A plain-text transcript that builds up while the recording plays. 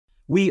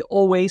We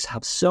always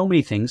have so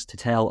many things to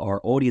tell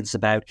our audience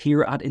about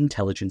here at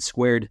Intelligence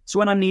Squared. So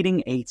when I'm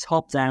needing a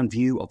top-down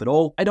view of it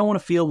all, I don't want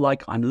to feel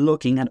like I'm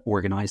looking at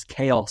organized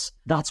chaos.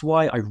 That's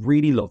why I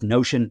really love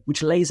Notion,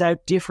 which lays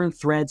out different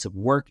threads of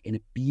work in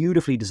a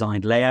beautifully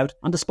designed layout.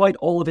 And despite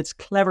all of its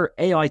clever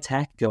AI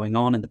tech going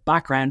on in the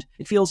background,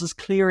 it feels as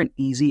clear and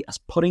easy as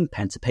putting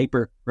pen to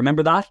paper.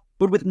 Remember that?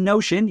 But with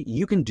Notion,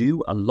 you can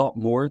do a lot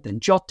more than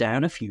jot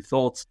down a few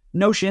thoughts.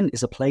 Notion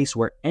is a place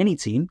where any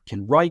team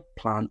can write,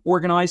 plan,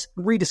 organize,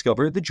 and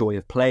rediscover the joy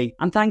of play.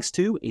 And thanks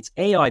to its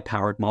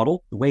AI-powered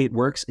model, the way it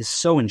works is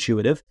so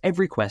intuitive,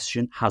 every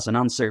question has an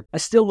answer. I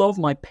still love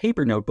my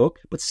paper notebook,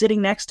 but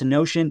sitting next to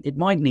Notion, it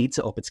might need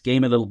to up its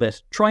game a little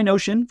bit. Try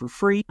Notion for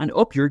free and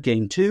up your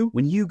game too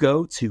when you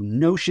go to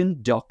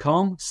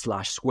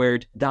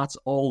notion.com/squared. That's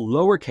all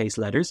lowercase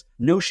letters,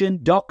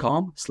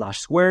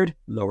 notion.com/squared,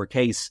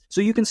 lowercase.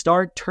 So you can start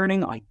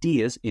turning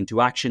ideas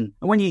into action.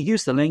 And when you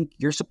use the link,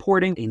 you're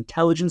supporting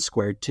Intelligence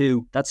Squared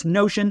too. That's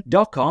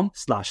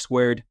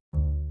notion.com/squared.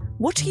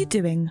 What are you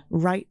doing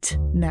right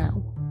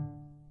now?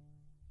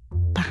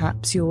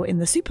 Perhaps you're in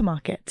the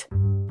supermarket.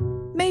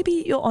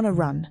 Maybe you're on a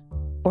run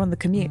or on the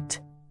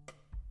commute.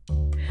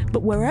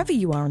 But wherever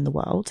you are in the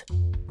world,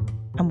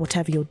 and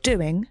whatever you're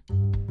doing,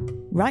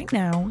 right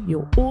now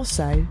you're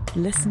also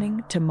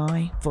listening to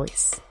my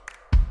voice.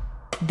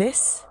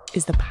 This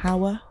is the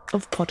power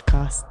of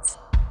podcasts.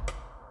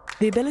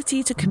 The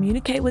ability to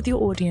communicate with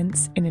your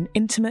audience in an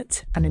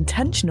intimate and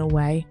intentional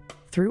way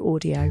through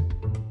audio.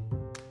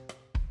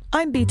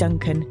 I'm Bea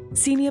Duncan,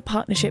 Senior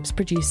Partnerships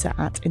Producer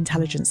at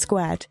Intelligence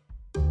Squared.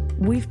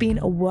 We've been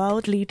a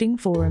world-leading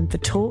forum for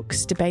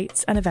talks,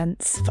 debates and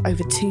events for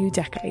over 2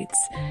 decades.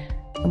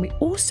 And we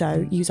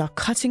also use our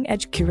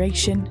cutting-edge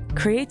curation,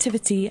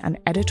 creativity and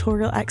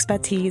editorial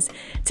expertise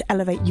to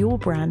elevate your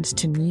brand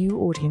to new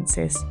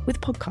audiences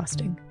with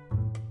podcasting.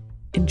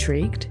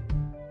 Intrigued?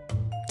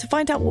 To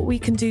find out what we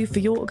can do for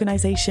your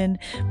organisation,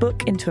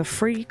 book into a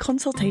free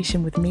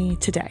consultation with me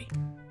today.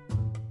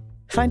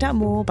 Find out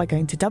more by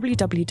going to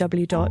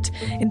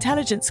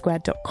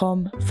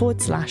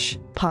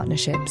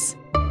www.intelligencesquared.com/partnerships.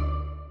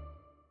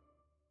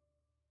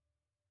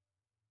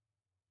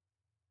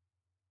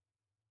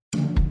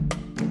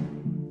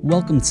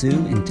 Welcome to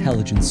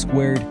Intelligence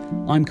Squared.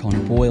 I'm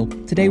Connor Boyle.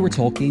 Today we're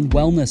talking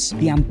wellness,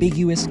 the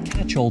ambiguous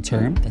catch-all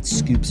term that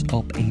scoops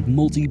up a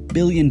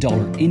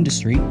multi-billion-dollar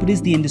industry. But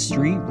is the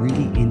industry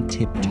really in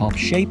tip-top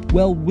shape?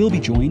 Well, we'll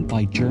be joined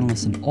by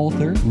journalist and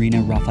author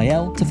Rina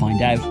Raphael to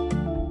find out.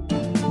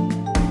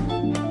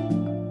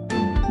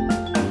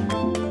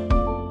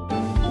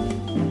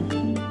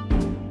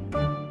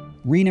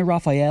 Rina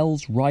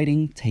Raphael's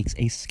writing takes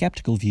a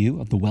skeptical view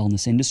of the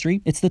wellness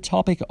industry. It's the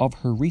topic of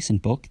her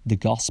recent book, The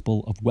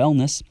Gospel of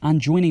Wellness. And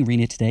joining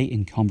Rina today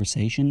in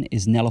conversation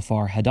is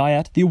Nelufar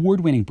Hedayat, the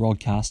award-winning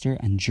broadcaster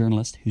and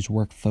journalist whose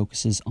work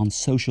focuses on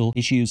social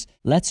issues.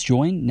 Let's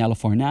join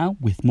Nelufar now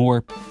with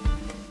more.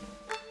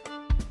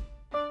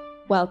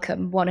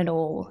 Welcome, one and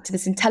all, to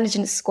this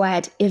Intelligence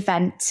Squared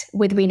event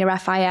with Rina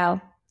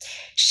Raphael.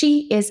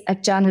 She is a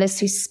journalist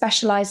who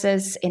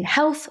specializes in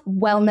health,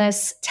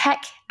 wellness,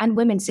 tech, and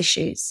women's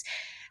issues.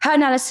 Her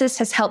analysis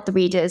has helped the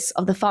readers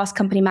of the Fast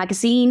Company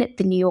magazine,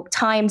 the New York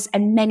Times,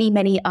 and many,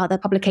 many other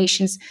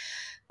publications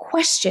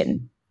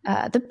question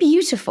the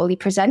beautifully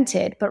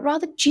presented but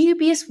rather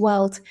dubious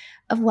world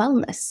of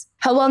wellness.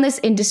 Her wellness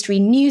industry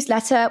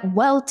newsletter,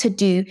 Well To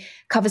Do,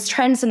 covers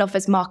trends and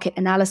offers market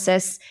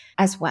analysis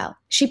as well.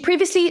 She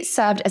previously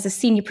served as a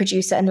senior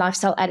producer and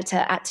lifestyle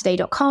editor at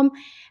Today.com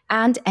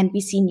and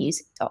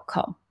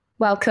NBCnews.com.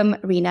 Welcome,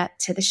 Rina,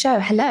 to the show.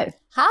 Hello.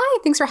 Hi,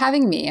 thanks for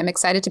having me. I'm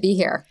excited to be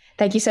here.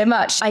 Thank you so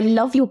much. I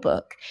love your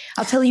book.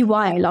 I'll tell you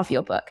why I love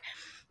your book.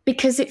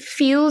 Because it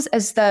feels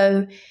as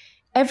though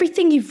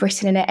everything you've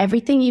written in it,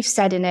 everything you've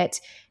said in it,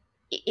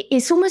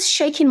 it's almost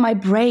shaking my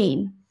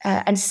brain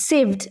and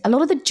sieved a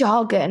lot of the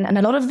jargon and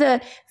a lot of the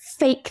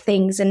fake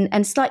things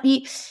and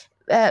slightly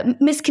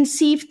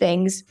misconceived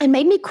things, and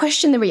made me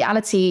question the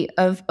reality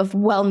of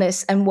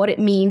wellness and what it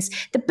means.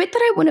 The bit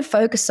that I want to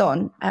focus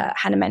on,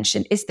 Hannah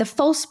mentioned, is the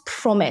false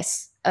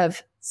promise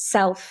of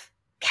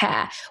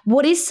self-care.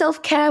 What is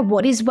self-care?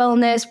 What is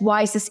wellness?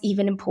 Why is this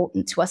even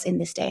important to us in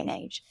this day and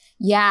age?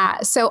 Yeah,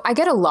 so I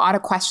get a lot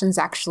of questions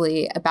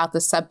actually about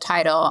the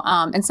subtitle,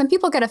 and some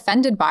people get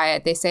offended by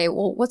it. They say,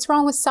 well, what's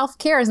wrong with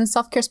self-care? Isn't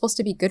self-care supposed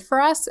to be good for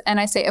us? And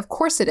I say, of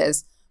course it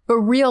is. But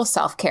real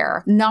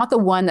self-care, not the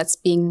one that's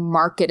being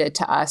marketed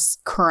to us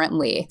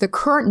currently. The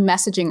current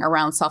messaging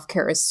around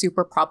self-care is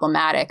super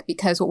problematic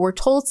because what we're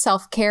told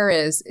self-care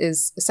is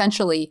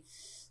essentially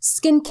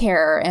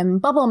skincare and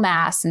bubble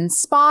masks and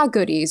spa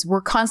goodies.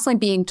 We're constantly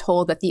being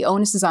told that the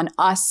onus is on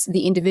us,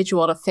 the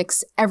individual, to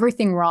fix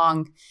everything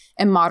wrong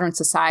in modern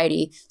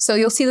society. So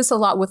you'll see this a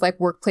lot with like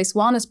workplace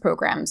wellness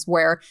programs,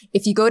 where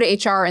if you go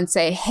to HR and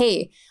say,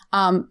 hey,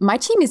 my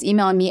team is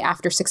emailing me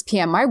after 6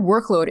 p.m. My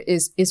workload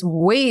is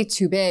way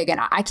too big and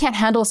I can't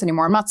handle this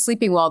anymore. I'm not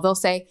sleeping well. They'll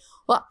say,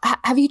 well,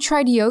 have you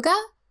tried yoga?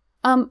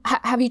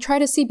 Have you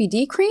tried a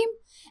CBD cream?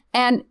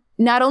 And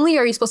not only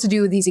are you supposed to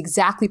do these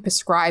exactly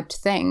prescribed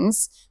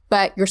things,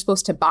 but you're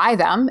supposed to buy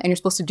them and you're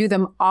supposed to do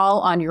them all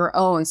on your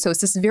own. So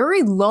it's this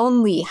very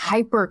lonely,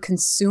 hyper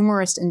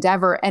consumerist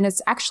endeavor, and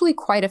it's actually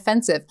quite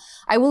offensive.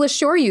 I will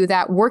assure you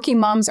that working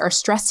moms are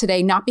stressed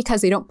today, not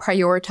because they don't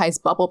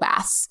prioritize bubble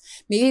baths.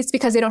 Maybe it's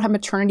because they don't have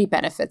maternity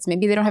benefits.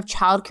 Maybe they don't have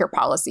childcare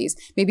policies.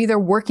 Maybe they're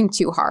working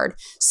too hard.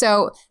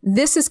 So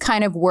this is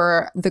kind of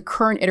where the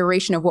current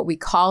iteration of what we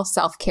call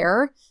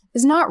self-care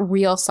is not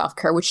real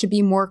self-care, which should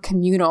be more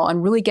communal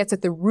and really gets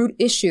at the root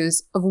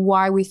issues of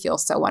why we feel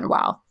so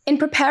unwell. In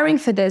preparing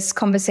for this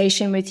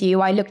conversation with you,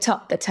 I looked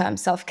up the term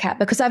self-care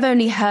because I've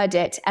only heard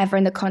it ever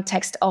in the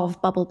context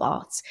of bubble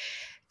baths.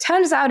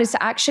 Turns out it's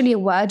actually a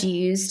word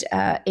used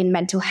in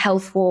mental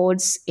health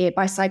wards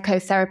by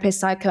psychotherapists,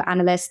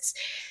 psychoanalysts,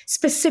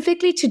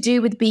 specifically to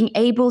do with being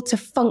able to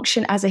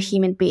function as a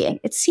human being.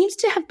 It seems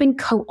to have been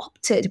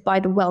co-opted by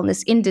the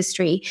wellness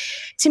industry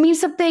to mean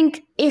something,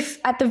 if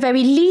at the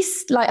very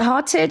least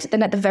lighthearted,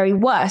 then at the very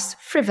worst,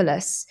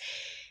 frivolous.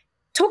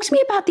 Talk to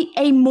me about the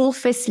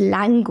amorphous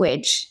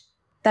language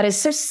that is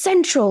so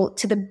central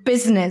to the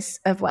business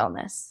of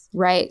wellness.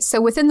 Right. So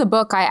within the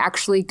book, I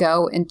actually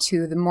go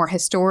into the more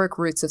historic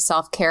roots of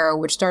self-care,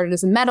 which started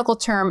as a medical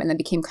term and then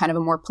became kind of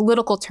a more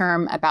political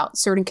term about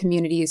certain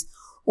communities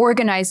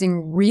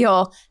organizing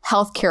real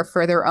healthcare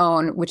for their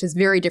own, which is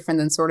very different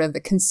than sort of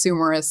the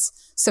consumerist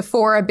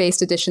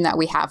Sephora-based edition that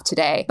we have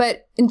today.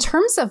 But in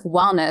terms of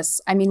wellness,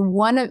 I mean,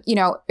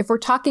 if we're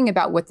talking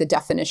about what the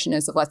definition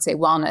is of, let's say,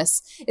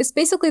 wellness, it's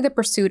basically the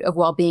pursuit of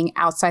well-being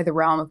outside the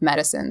realm of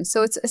medicine.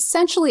 So it's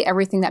essentially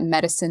everything that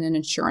medicine and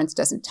insurance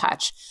doesn't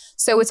touch.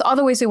 So it's all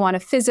the ways we want to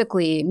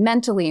physically,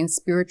 mentally, and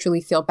spiritually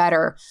feel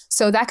better.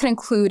 So that can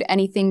include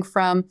anything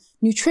from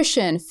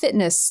nutrition,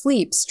 fitness,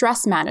 sleep,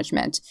 stress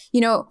management.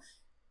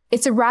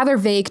 It's a rather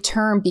vague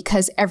term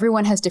because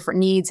everyone has different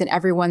needs and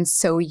everyone's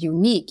so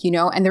unique,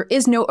 and there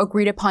is no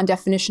agreed upon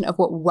definition of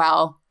what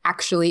well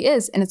actually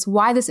is. And it's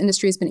why this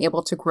industry has been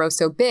able to grow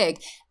so big,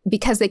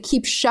 because they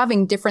keep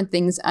shoving different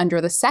things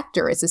under the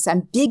sector. It's this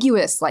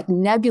ambiguous,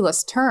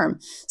 nebulous term.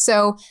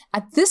 So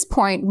at this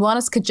point,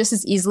 wellness could just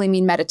as easily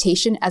mean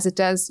meditation as it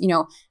does,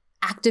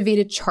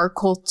 activated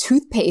charcoal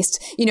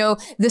toothpaste.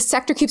 The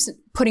sector keeps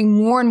putting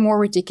more and more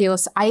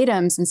ridiculous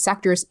items and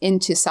sectors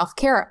into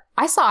self-care.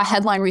 I saw a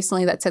headline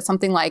recently that said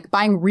something like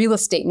buying real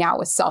estate now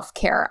is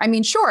self-care. I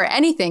mean, sure,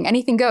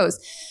 anything goes.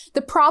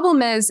 The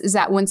problem is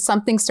that when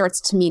something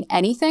starts to mean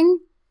anything,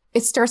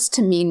 it starts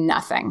to mean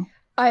nothing.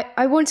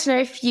 I want to know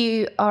if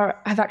you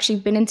have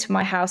actually been into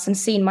my house and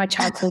seen my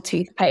charcoal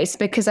toothpaste,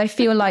 because I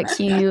feel like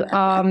you,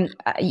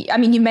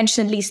 you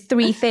mentioned at least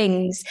 3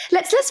 things.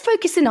 Let's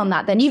focus in on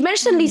that then. You've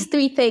mentioned at least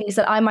 3 things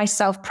that I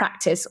myself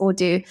practice or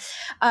do.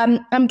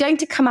 I'm going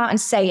to come out and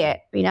say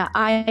it.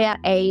 I am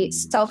a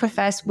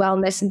self-professed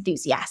wellness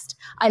enthusiast.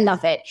 I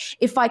love it.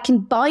 If I can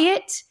buy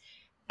it,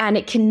 and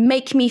it can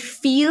make me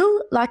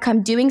feel like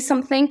I'm doing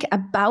something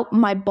about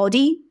my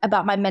body,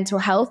 about my mental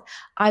health,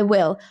 I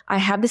will. I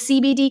have the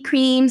CBD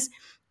creams,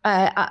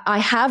 I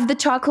have the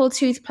charcoal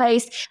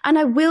toothpaste, and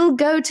I will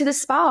go to the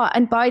spa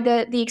and buy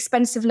the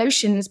expensive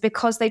lotions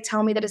because they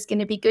tell me that it's going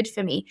to be good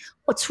for me.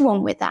 What's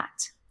wrong with that?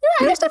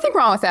 Yeah, there's nothing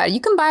wrong with that.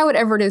 You can buy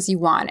whatever it is you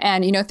want.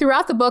 And,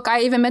 throughout the book,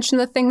 I even mentioned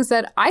the things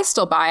that I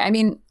still buy. I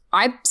mean,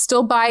 I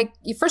still buy,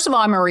 first of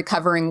all, I'm a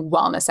recovering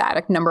wellness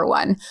addict, number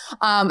one.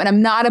 And I'm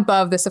not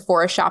above the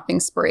Sephora shopping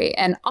spree.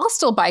 And I'll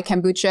still buy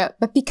kombucha,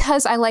 but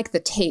because I like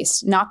the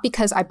taste, not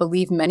because I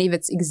believe many of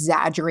its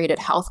exaggerated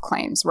health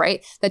claims,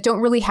 right? That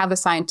don't really have the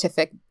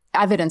scientific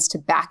evidence to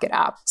back it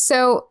up.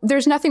 So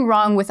there's nothing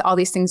wrong with all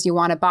these things you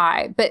want to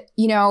buy. But,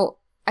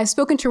 I've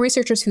spoken to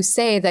researchers who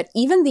say that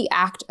even the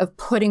act of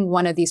putting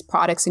one of these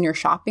products in your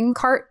shopping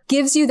cart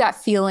gives you that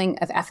feeling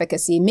of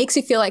efficacy, makes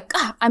you feel like,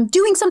 I'm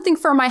doing something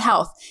for my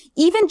health.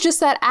 Even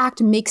just that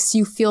act makes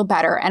you feel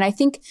better. And I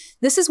think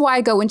this is why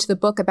I go into the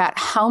book about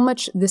how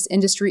much this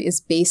industry is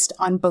based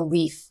on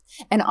belief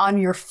and on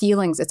your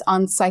feelings. It's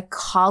on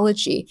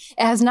psychology.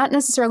 It has not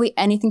necessarily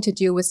anything to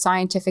do with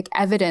scientific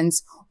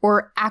evidence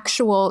or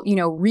actual,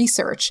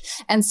 research.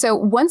 And so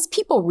once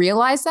people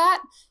realize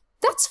that,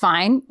 that's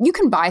fine. You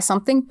can buy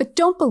something, but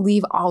don't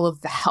believe all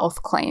of the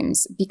health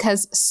claims,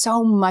 because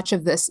so much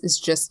of this is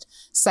just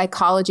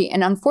psychology.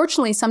 And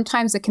unfortunately,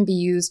 sometimes it can be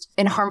used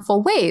in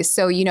harmful ways.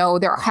 So,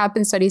 there have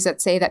been studies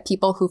that say that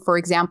people who, for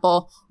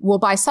example, will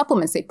buy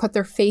supplements, they put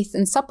their faith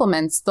in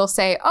supplements. They'll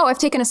say, I've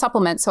taken a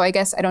supplement, so I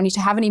guess I don't need to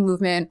have any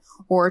movement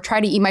or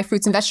try to eat my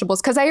fruits and vegetables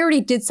because I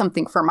already did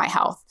something for my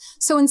health.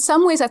 So in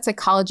some ways, that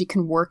psychology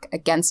can work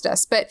against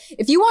us. But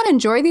if you want to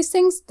enjoy these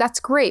things,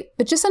 that's great.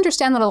 But just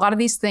understand that a lot of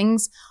these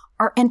things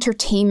are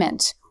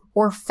entertainment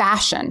or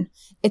fashion.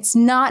 It's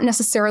not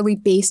necessarily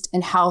based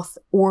in health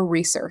or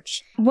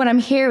research. What I'm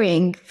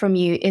hearing from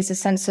you is a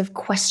sense of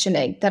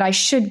questioning that I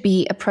should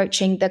be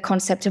approaching the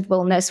concept of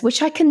wellness,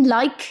 which I can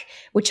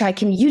which I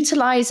can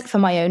utilize for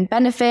my own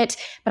benefit,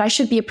 but I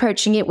should be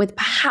approaching it with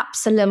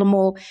perhaps a little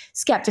more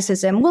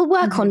skepticism. Will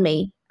work on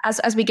me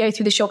as we go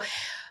through the show.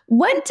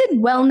 When did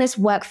wellness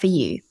work for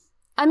you?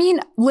 I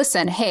mean,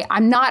 listen, hey,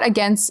 I'm not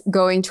against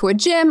going to a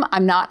gym.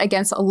 I'm not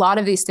against a lot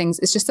of these things.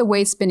 It's just the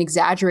way it's been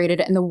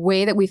exaggerated and the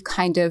way that we've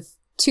kind of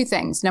two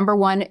things. Number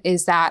one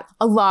is that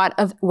a lot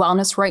of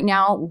wellness right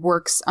now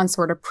works on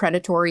sort of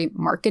predatory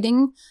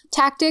marketing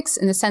tactics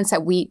in the sense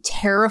that we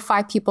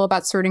terrify people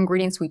about certain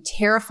ingredients. We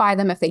terrify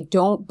them if they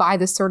don't buy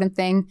this certain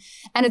thing.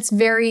 And it's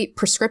very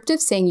prescriptive,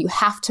 saying you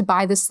have to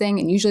buy this thing.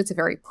 And usually it's a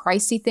very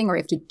pricey thing, or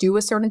you have to do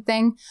a certain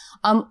thing.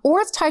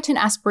 Or it's tied to an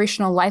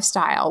aspirational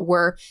lifestyle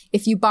where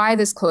if you buy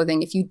this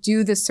clothing, if you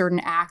do this certain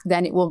act,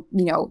 then it will,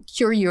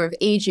 cure you of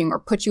aging or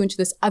put you into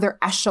this other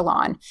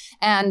echelon.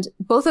 And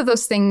both of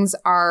those things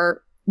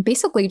are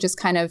basically just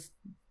kind of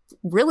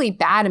really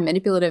bad and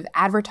manipulative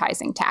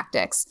advertising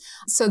tactics.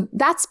 So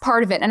that's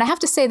part of it. And I have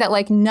to say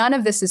that none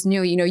of this is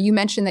new. You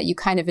mentioned that you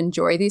kind of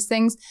enjoy these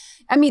things.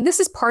 I mean, this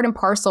is part and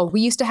parcel.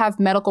 We used to have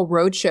medical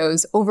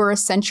roadshows over a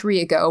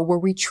century ago where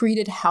we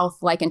treated health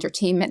like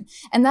entertainment.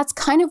 And that's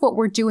kind of what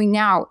we're doing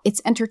now.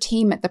 It's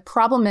entertainment. The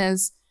problem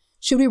is,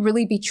 should we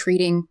really be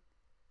treating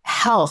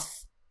health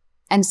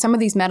and some of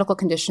these medical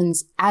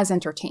conditions as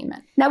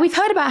entertainment? Now, we've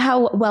heard about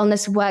how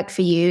wellness worked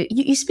for you.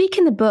 You speak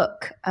in the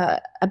book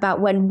about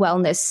when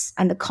wellness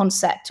and the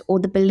concept or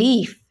the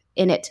belief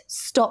in it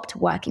stopped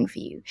working for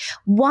you.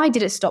 Why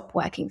did it stop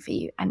working for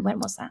you? And when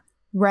was that?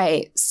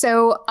 Right.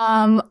 So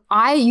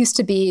I used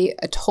to be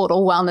a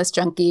total wellness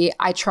junkie.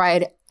 I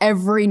tried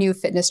every new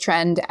fitness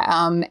trend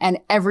and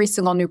every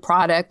single new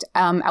product.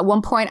 At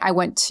one point, I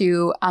went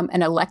to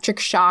an electric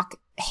shock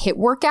HIIT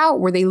workout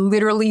where they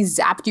literally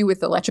zapped you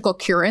with electrical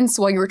currents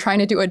while you were trying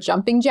to do a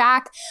jumping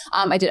jack.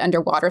 I did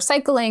underwater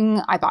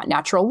cycling. I bought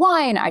natural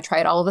wine. I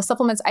tried all of the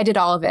supplements. I did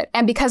all of it.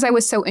 And because I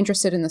was so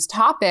interested in this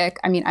topic,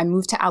 I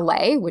moved to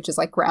LA, which is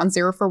like ground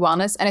zero for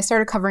wellness. And I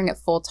started covering it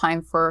full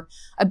time for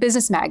a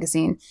business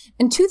magazine.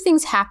 And two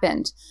things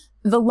happened.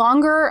 The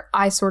longer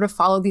I sort of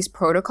followed these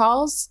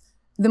protocols,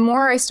 the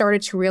more I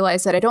started to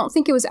realize that I don't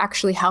think it was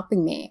actually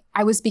helping me.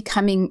 I was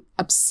becoming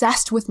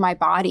obsessed with my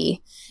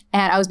body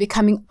and I was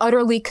becoming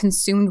utterly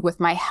consumed with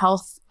my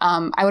health.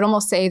 I would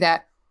almost say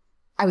that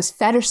I was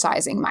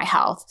fetishizing my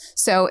health.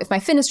 So if my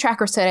fitness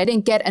tracker said I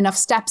didn't get enough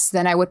steps,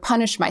 then I would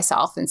punish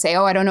myself and say,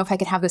 I don't know if I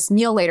could have this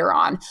meal later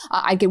on.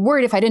 I'd get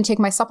worried if I didn't take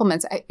my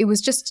supplements. It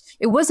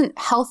wasn't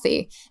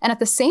healthy. And at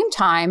the same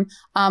time,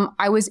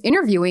 I was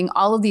interviewing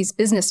all of these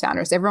business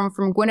founders, everyone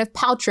from Gwyneth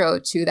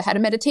Paltrow to the head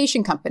of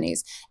meditation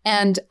companies.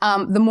 And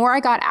the more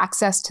I got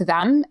access to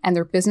them and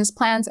their business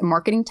plans and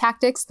marketing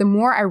tactics, the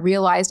more I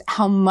realized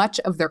how much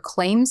of their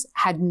claims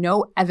had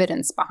no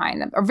evidence behind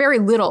them, or very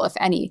little, if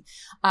any,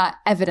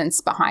 evidence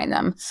behind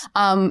them.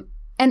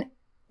 And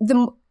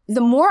the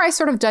more I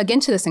sort of dug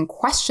into this and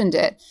questioned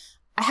it,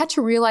 I had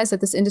to realize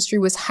that this industry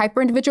was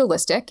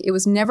hyper-individualistic. It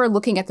was never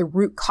looking at the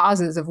root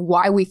causes of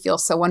why we feel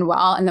so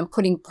unwell and then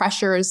putting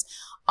pressures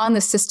on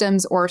the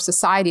systems or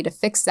society to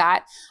fix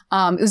that.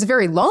 It was a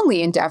very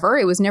lonely endeavor.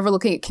 It was never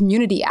looking at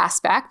community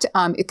aspect.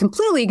 It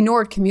completely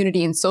ignored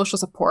community and social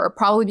support,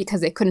 probably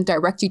because they couldn't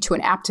direct you to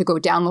an app to go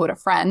download a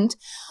friend.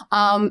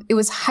 It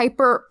was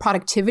hyper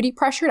productivity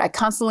pressured. I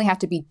constantly had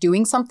to be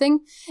doing something.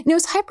 And it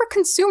was hyper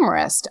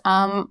consumerist.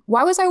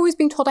 Why was I always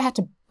being told I had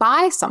to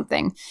buy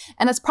something?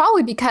 And that's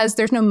probably because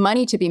there's no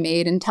money to be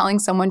made in telling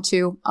someone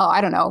to,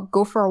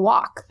 go for a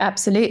walk.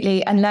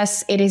 Absolutely.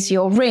 Unless it is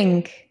your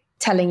ring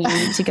telling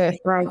you to go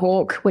for a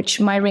walk, which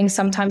my ring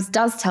sometimes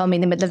does tell me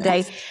in the middle of the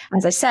day.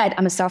 As I said,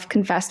 I'm a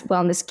self-confessed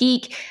wellness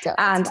geek.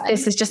 And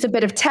this is just a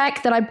bit of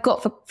tech that I've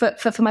got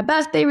for my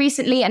birthday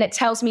recently. And it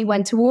tells me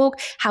when to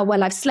walk, how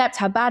well I've slept,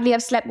 how badly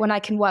I've slept, when I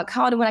can work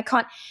hard and when I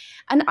can't.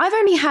 And I've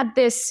only had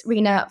this,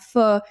 Rena,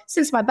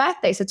 since my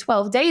birthday, so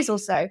 12 days or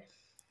so.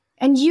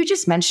 And you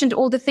just mentioned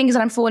all the things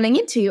that I'm falling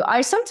into. I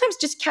sometimes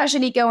just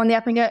casually go on the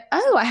app and go,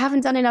 I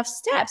haven't done enough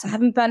steps. I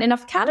haven't burnt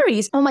enough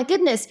calories. Oh my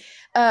goodness,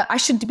 I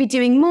should be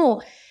doing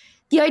more.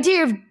 The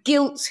idea of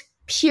guilt,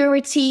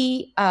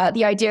 purity,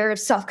 the idea of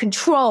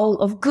self-control,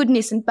 of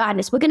goodness and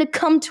badness. We're going to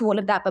come to all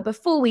of that. But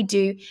before we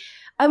do,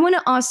 I want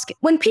to ask,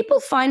 when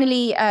people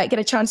finally get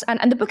a chance,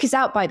 and the book is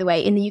out, by the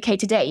way, in the UK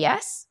today,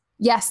 yes?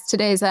 Yes,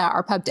 today's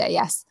our pub day,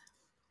 yes.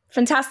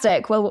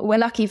 Fantastic. Well, we're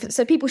lucky.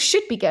 So people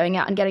should be going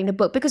out and getting the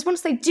book, because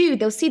once they do,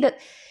 they'll see that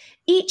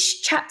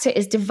each chapter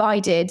is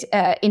divided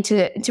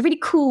into really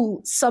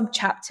cool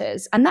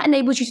sub-chapters. And that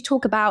enables you to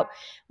talk about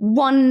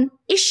one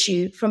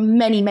issue from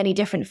many, many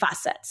different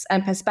facets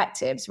and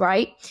perspectives,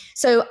 right?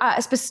 So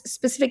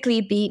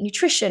specifically the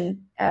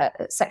nutrition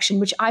section,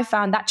 which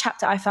that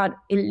chapter I found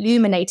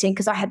illuminating,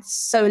 because I had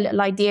so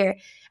little idea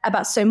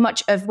about so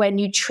much of where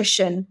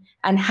nutrition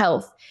and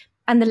health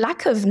and the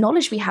lack of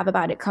knowledge we have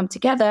about it come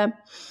together.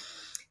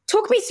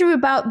 Talk me through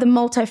about the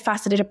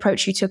multifaceted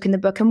approach you took in the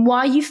book and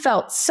why you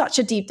felt such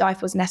a deep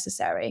dive was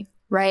necessary.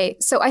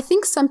 Right. So I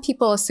think some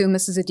people assume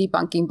this is a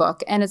debunking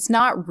book, and it's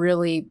not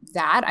really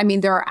that. I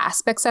mean, there are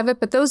aspects of it,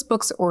 but those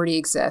books already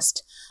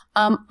exist.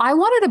 I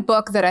wanted a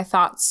book that I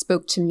thought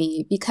spoke to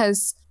me,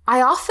 because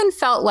I often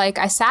felt like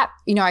I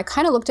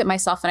kind of looked at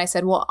myself and I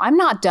said, well, I'm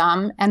not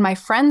dumb and my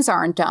friends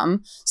aren't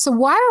dumb. So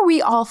why are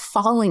we all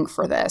falling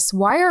for this?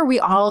 Why are we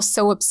all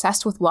so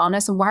obsessed with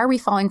wellness? And why are we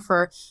falling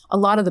for a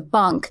lot of the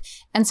bunk?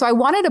 And so I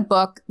wanted a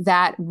book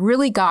that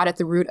really got at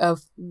the root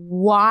of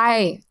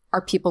why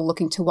are people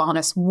looking to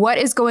wellness? What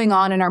is going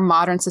on in our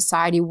modern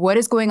society? What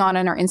is going on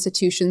in our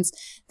institutions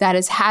that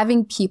is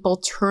having people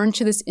turn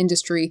to this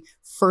industry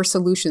for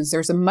solutions?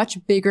 There's a much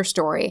bigger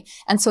story.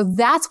 And so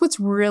that's what's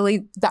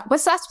really,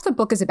 that's what the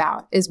book is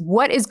about, is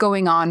what is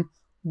going on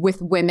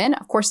with women,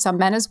 of course, some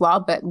men as well,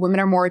 but women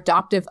are more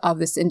adoptive of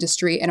this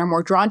industry and are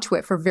more drawn to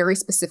it for very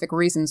specific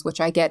reasons,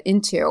 which I get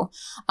into.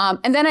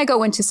 And then I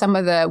go into some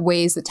of the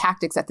ways, the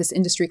tactics that this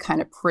industry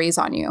kind of preys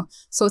on you.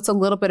 So it's a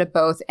little bit of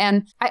both.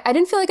 And I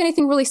didn't feel like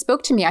anything really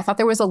spoke to me. I thought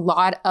there was a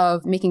lot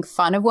of making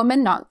fun of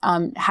women, not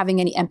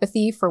having any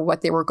empathy for what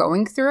they were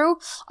going through.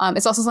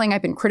 It's also something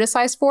I've been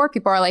criticized for.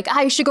 People are like,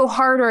 you should go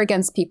harder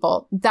against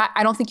people. That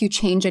I don't think you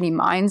change any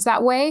minds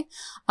that way.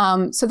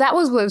 So that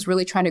was what I was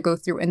really trying to go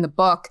through in the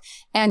book.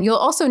 And you'll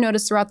also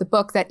notice throughout the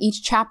book that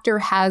each chapter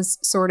has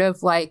sort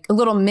of like a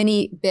little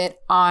mini bit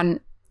on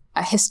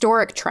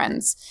historic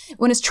trends.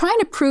 When it's trying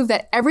to prove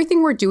that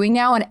everything we're doing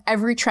now and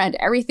every trend,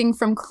 everything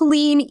from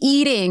clean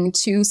eating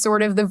to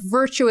sort of the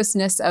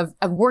virtuousness of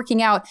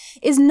working out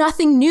is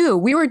nothing new.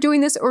 We were doing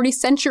this already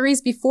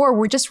centuries before.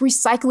 We're just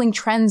recycling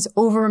trends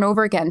over and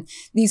over again.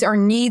 These are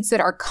needs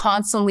that are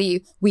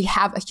constantly,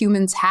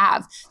 humans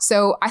have.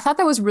 So I thought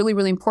that was really,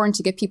 really important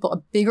to give people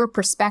a bigger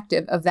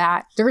perspective of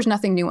that. There is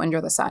nothing new under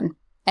the sun.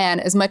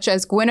 And as much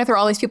as Gwyneth or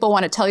all these people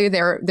want to tell you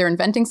they're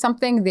inventing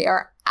something, they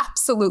are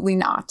absolutely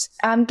not.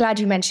 I'm glad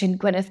you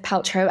mentioned Gwyneth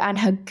Paltrow and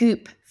her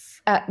Goop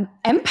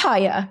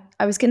empire.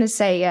 I was going to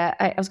say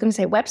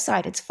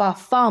website. It's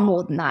far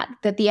more than that.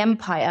 That the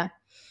empire.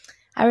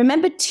 I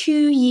remember 2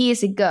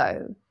 years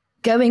ago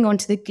going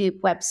onto the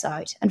Goop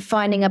website and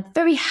finding a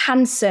very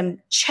handsome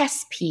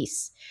chess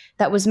piece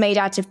that was made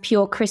out of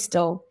pure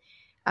crystal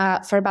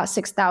for about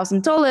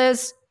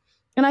 $6,000.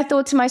 And I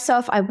thought to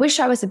myself, I wish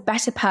I was a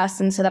better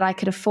person so that I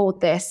could afford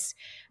this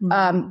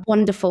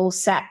wonderful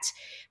set.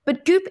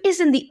 But Goop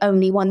isn't the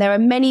only one. There are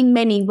many,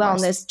 many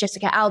wellness. Yes.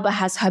 Jessica Alba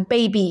has her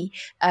baby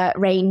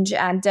range,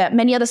 and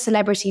many other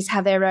celebrities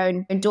have their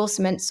own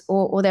endorsements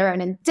or their own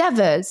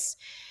endeavors.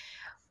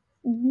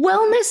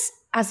 Wellness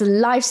as a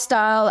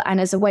lifestyle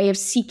and as a way of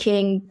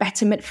seeking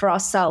betterment for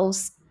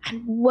ourselves,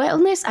 and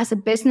wellness as a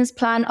business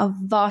plan are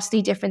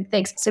vastly different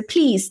things. So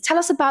please tell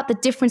us about the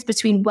difference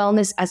between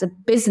wellness as a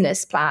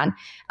business plan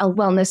and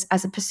wellness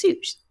as a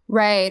pursuit.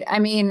 Right. I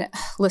mean,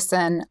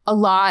 listen, a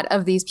lot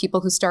of these people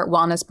who start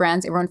wellness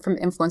brands, everyone from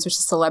influencers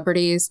to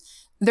celebrities,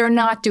 they're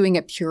not doing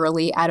it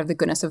purely out of the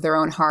goodness of their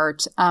own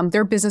heart.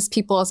 They're business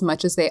people as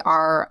much as they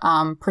are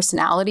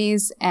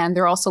personalities, and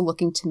they're also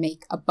looking to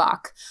make a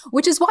buck,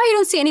 which is why you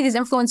don't see any of these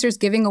influencers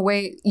giving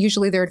away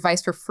usually their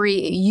advice for free.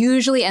 It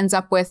usually ends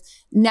up with,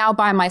 now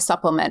buy my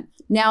supplement,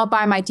 now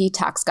buy my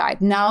detox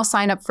guide, now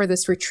sign up for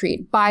this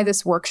retreat, buy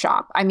this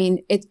workshop. I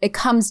mean, it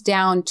comes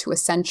down to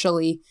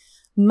essentially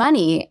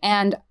money.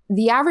 And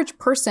the average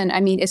person,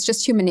 I mean, it's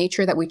just human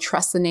nature that we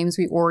trust the names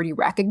we already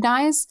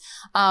recognize.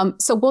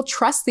 So we'll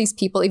trust these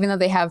people, even though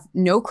they have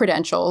no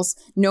credentials,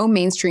 no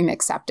mainstream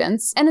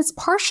acceptance. And it's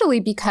partially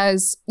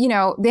because,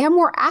 they have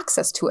more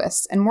access to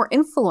us and more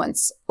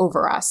influence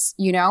over us,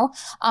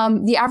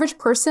 The average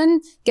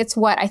person gets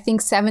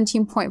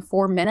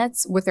 17.4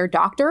 minutes with their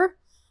doctor.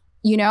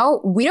 We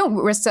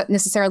don't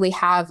necessarily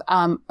have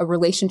a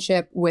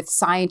relationship with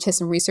scientists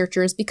and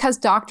researchers because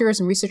doctors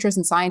and researchers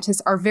and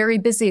scientists are very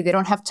busy. They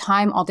don't have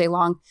time all day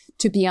long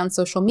to be on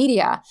social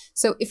media.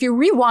 So if you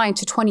rewind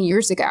to 20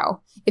 years ago,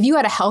 if you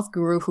had a health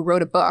guru who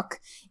wrote a book,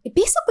 it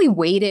basically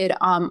waited,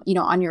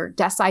 on your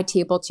desk side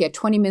table till you had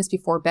 20 minutes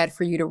before bed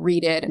for you to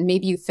read it, and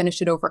maybe you finish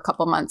it over a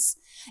couple months.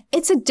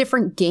 It's a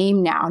different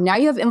game now. Now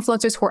you have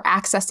influencers who are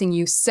accessing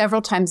you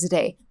several times a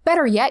day.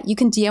 Better yet, you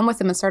can DM with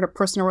them and start a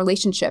personal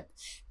relationship.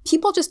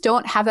 People just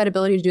don't have that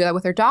ability to do that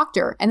with their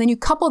doctor. And then you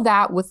couple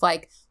that with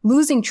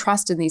losing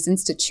trust in these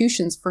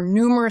institutions for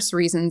numerous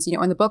reasons.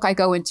 In the book, I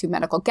go into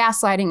medical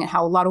gaslighting and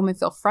how a lot of women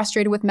feel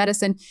frustrated with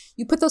medicine.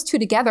 You put those two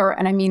together,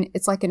 and I mean,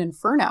 it's like an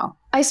inferno.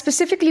 I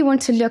specifically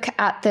want to look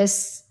at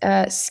this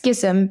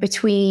schism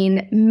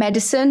between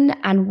medicine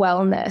and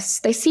wellness.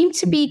 They seem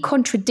to be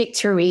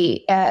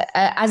contradictory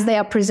as they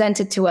are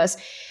presented to us.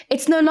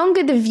 It's no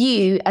longer the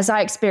view, as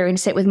I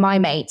experienced it with my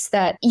mates,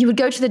 that you would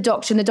go to the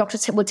doctor and the doctor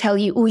would tell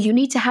you, oh, you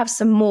need to have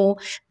some more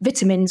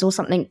vitamins or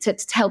something to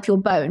help your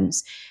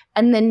bones.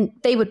 And then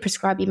they would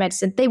prescribe you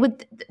medicine.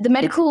 The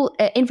medical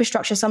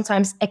infrastructure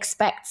sometimes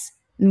expects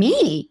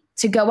me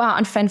to go out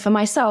and fend for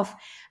myself.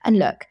 And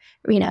look,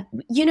 Rena,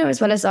 you know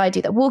as well as I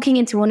do that walking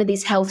into one of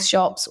these health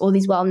shops or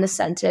these wellness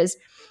centers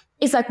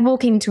is like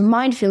walking into a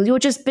minefield. You're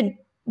just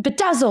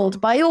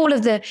bedazzled by all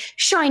of the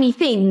shiny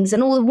things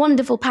and all the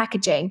wonderful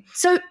packaging.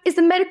 So is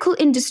the medical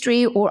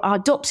industry or our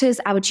doctors,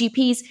 our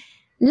GPs,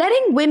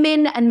 letting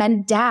women and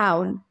men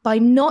down by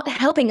not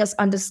helping us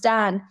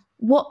understand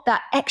what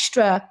that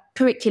extra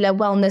curricular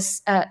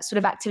wellness sort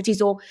of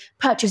activities or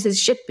purchases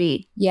should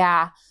be?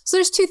 Yeah. So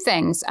there's two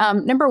things.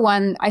 Number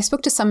one, I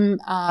spoke to some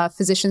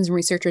physicians and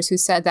researchers who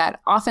said that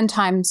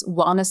oftentimes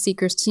wellness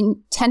seekers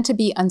tend to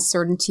be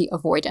uncertainty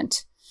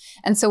avoidant.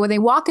 And so when they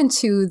walk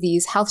into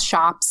these health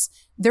shops,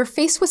 they're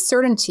faced with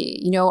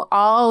certainty.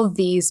 All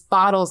these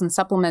bottles and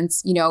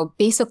supplements,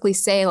 basically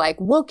say like,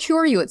 we'll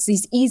cure you. It's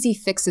these easy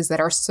fixes that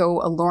are so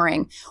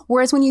alluring.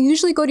 Whereas when you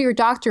usually go to your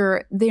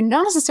doctor, they're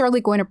not necessarily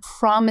going to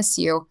promise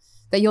you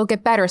that you'll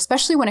get better,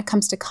 especially when it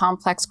comes to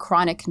complex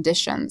chronic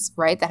conditions,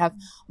 right, that have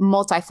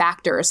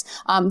multi-factors.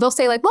 They'll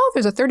say like, well,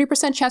 there's a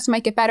 30% chance you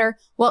might get better.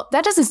 Well,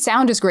 that doesn't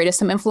sound as great as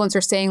some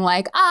influencer saying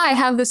like, I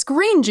have this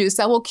green juice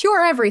that will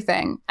cure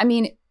everything. I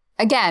mean,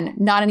 again,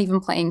 not an even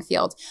playing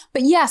field.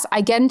 But yes,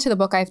 I get into the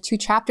book, I have 2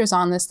 chapters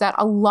on this, that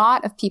a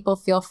lot of people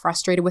feel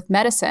frustrated with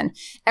medicine.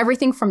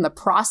 Everything from the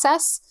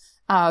process,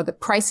 the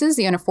prices,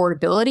 the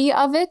unaffordability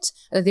of it,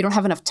 they don't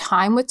have enough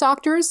time with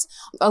doctors.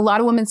 A lot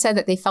of women said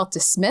that they felt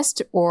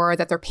dismissed or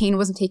that their pain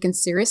wasn't taken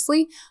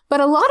seriously. But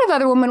a lot of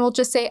other women will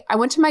just say, I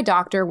went to my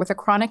doctor with a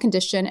chronic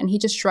condition and he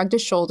just shrugged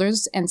his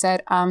shoulders and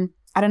said,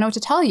 I don't know what to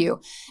tell you.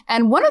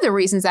 And one of the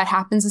reasons that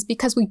happens is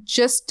because we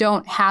just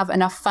don't have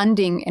enough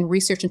funding and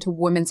research into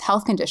women's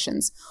health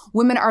conditions.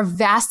 Women are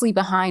vastly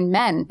behind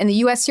men. In the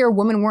US here,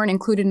 women weren't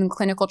included in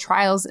clinical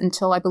trials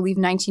until I believe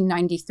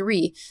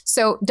 1993.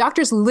 So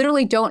doctors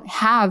literally don't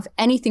have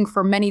anything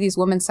for many of these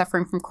women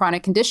suffering from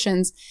chronic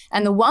conditions.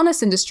 And the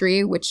wellness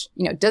industry, which,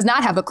 does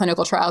not have the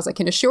clinical trials, I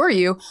can assure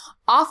you,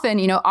 often,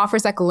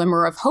 offers that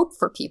glimmer of hope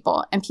for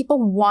people, and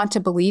people want to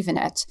believe in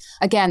it.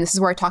 Again, this is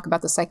where I talk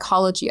about the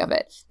psychology of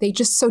it.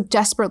 They're so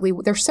desperate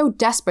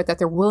that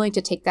they're willing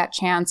to take that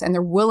chance and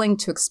they're willing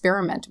to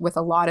experiment with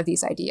a lot of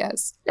these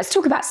ideas. Let's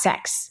talk about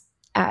sex,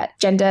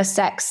 gender,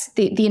 sex,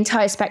 the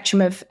entire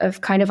spectrum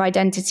of kind of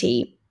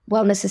identity.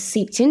 Wellness has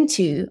seeped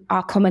into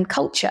our common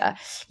culture.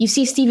 You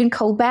see Stephen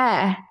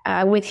Colbert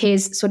with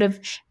his sort of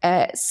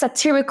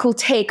satirical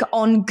take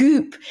on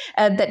Goop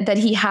that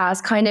he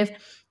has, kind of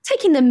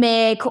taking the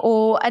mick,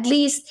 or at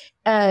least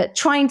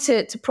trying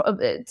to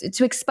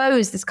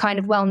expose this kind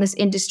of wellness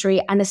industry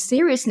and the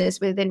seriousness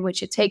within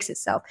which it takes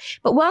itself.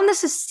 But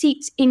wellness has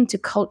seeped into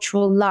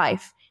cultural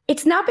life.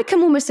 It's now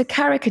become almost a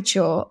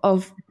caricature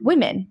of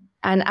women,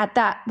 and at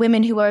that,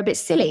 women who are a bit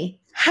silly.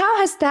 How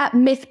has that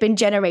myth been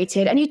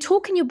generated? And you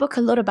talk in your book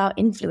a lot about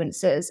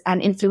influencers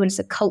and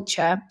influencer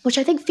culture, which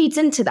I think feeds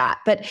into that.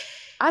 But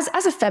as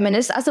a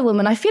feminist, as a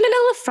woman, I feel a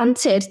little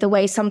affronted the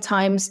way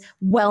sometimes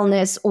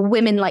wellness, or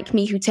women like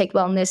me who take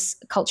wellness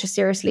culture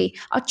seriously,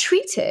 are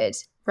treated.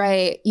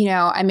 Right.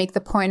 I make the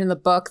point in the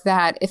book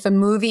that if a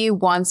movie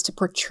wants to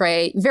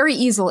portray very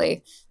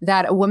easily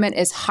that a woman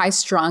is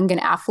high-strung and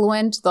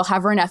affluent, they'll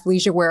have her in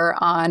athleisure wear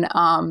on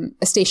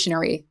a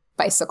stationary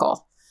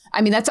bicycle.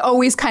 I mean, that's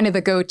always kind of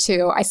the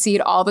go-to. I see it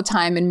all the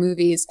time in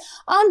movies.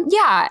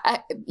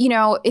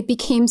 It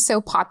became so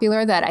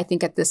popular that I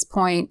think at this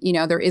point,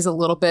 there is a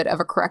little bit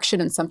of a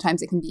correction, and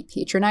sometimes it can be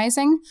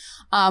patronizing.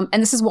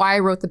 And this is why I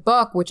wrote the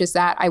book, which is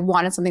that I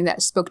wanted something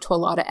that spoke to a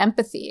lot of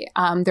empathy.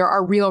 There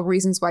are real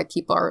reasons why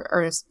people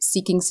are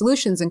seeking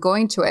solutions and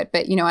going to it.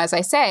 But, as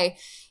I say,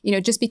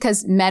 just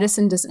because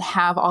medicine doesn't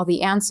have all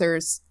the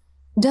answers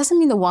doesn't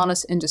mean the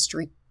wellness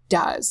industry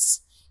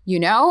does.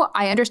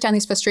 I understand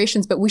these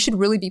frustrations, but we should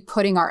really be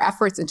putting our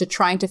efforts into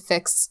trying to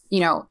fix,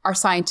 our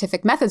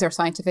scientific methods, our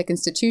scientific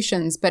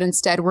institutions. But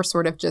instead, we're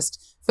sort of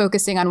just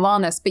focusing on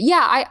wellness. But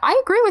yeah,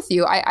 I agree with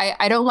you.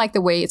 I don't like the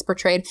way it's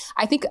portrayed.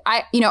 I think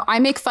I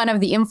make fun of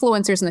the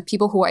influencers and the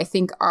people who I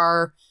think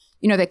are,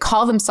 they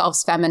call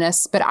themselves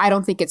feminists, but I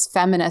don't think it's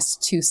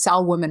feminist to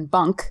sell women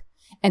bunk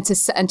and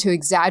to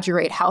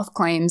exaggerate health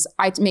claims.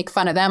 I make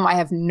fun of them. I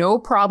have no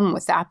problem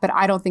with that, but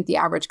I don't think the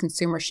average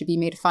consumer should be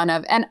made fun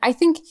of. And I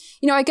think,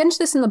 I get into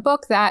this in the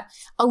book, that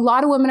a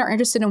lot of women are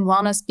interested in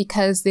wellness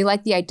because they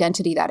like the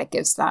identity that it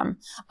gives them.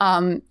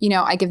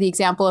 I give the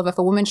example of if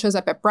a woman shows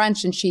up at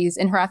brunch and she's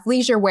in her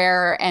athleisure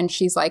wear and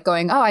she's like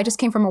going, oh, I just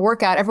came from a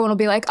workout. Everyone will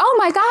be like, oh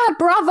my God,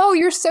 bravo,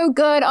 you're so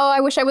good. Oh, I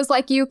wish I was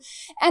like you.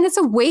 And it's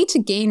a way to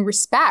gain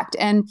respect.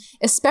 And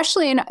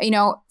especially in,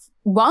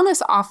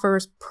 wellness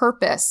offers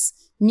purpose,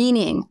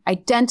 meaning,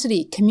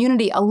 identity,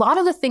 community, a lot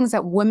of the things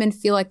that women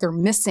feel like they're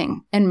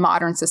missing in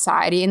modern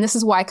society. And this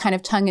is why I kind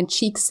of tongue in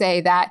cheek say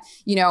that,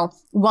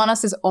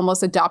 wellness is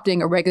almost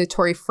adopting a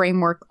regulatory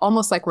framework,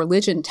 almost like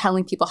religion,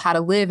 telling people how to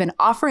live and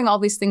offering all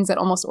these things that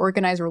almost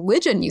organized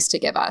religion used to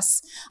give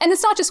us. And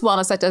it's not just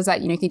wellness that does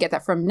that. You can get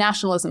that from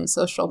nationalism,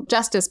 social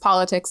justice,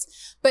 politics.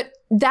 But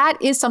that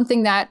is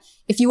something that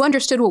if you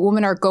understood what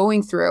women are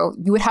going through,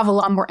 you would have a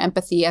lot more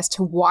empathy as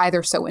to why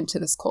they're so into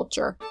this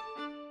culture.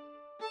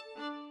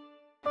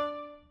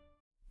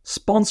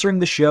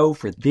 Sponsoring the show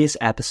for this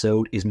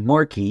episode is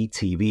Marquee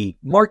TV.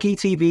 Marquee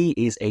TV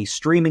is a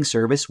streaming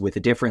service with a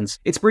difference.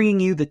 It's bringing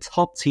you the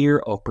top tier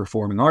of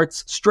performing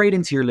arts straight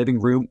into your living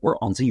room or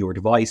onto your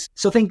device.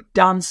 So think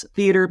dance,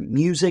 theatre,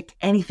 music,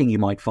 anything you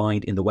might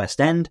find in the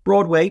West End,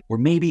 Broadway, or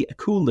maybe a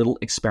cool little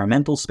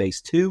experimental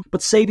space too,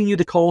 but saving you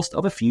the cost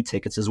of a few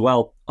tickets as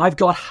well. I've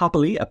got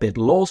happily a bit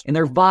lost in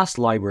their vast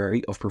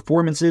library of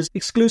performances,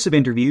 exclusive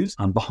interviews,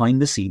 and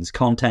behind-the-scenes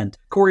content.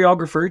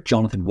 Choreographer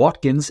Jonathan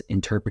Watkins'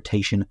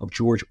 interpretation of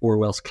George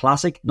Orwell's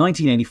classic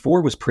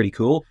 1984 was pretty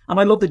cool, and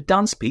I love the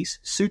dance piece,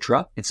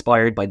 Sutra,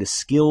 inspired by the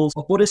skills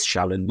of Buddhist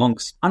Shaolin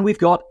monks. And we've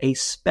got a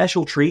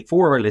special treat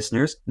for our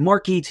listeners.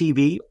 Marquee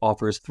TV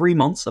offers 3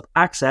 months of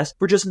access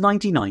for just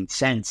 99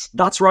 cents.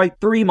 That's right,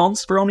 3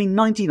 months for only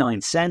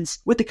 99 cents.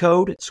 With the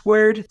code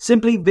SQUARED,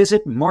 simply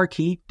visit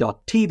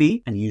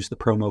marquee.tv and use the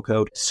promo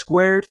code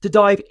SQUARED to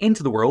dive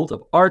into the world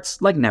of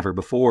arts like never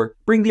before.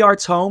 Bring the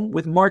arts home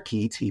with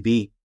Marquee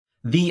TV.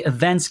 The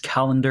events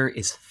calendar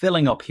is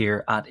filling up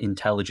here at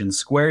Intelligence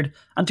Squared,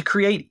 and to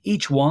create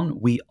each one,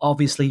 we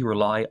obviously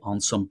rely on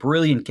some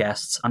brilliant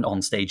guests and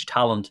onstage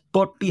talent.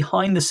 But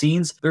behind the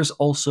scenes, there's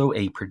also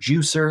a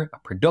producer, a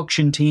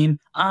production team,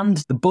 and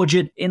the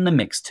budget in the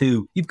mix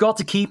too. You've got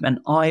to keep an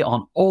eye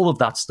on all of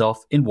that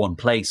stuff in one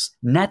place.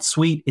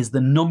 NetSuite is the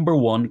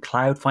 #1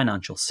 cloud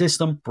financial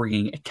system,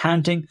 bringing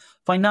accounting,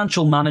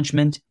 financial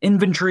management,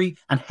 inventory,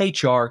 and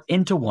HR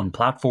into one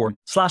platform,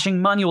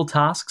 slashing manual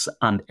tasks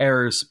and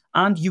errors.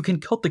 And you can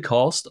cut the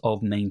cost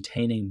of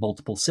maintaining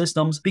multiple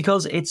systems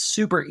because it's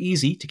super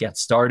easy to get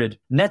started.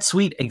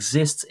 NetSuite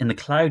exists in the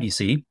cloud, you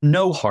see,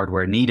 no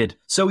hardware needed,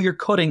 so you're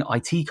cutting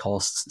IT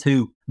costs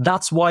too.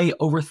 That's why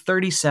over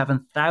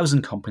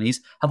 37,000 companies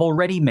have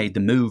already made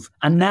the move.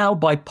 And now,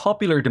 by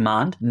popular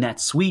demand,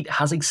 NetSuite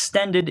has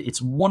extended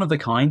its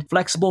one-of-a-kind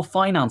flexible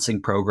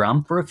financing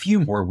program for a few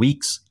more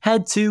weeks.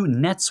 Head to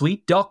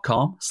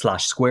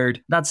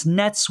netsuite.com/squared. That's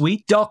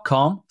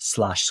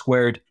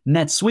netsuite.com/squared.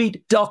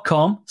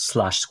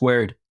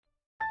 netsuite.com/squared.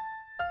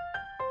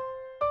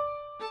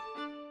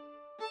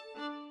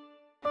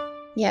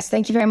 Yes,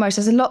 thank you very much.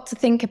 There's a lot to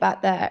think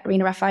about there,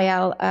 Rina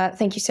Raphael.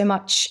 Thank you so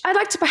much. I'd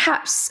like to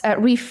perhaps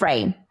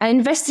reframe and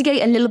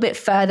investigate a little bit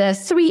further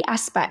 3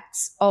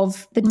 aspects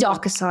of the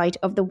darker side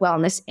of the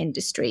wellness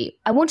industry.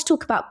 I want to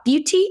talk about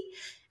beauty,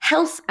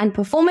 health and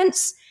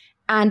performance,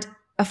 and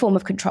a form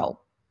of control.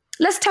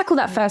 Let's tackle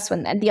that first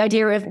one then, the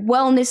idea of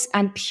wellness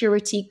and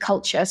purity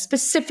culture,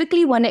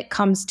 specifically when it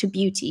comes to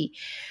beauty.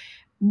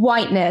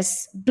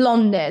 Whiteness,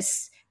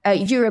 blondness,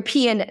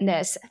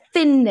 Europeanness,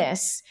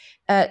 thinness,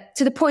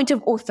 to the point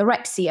of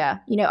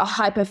orthorexia, a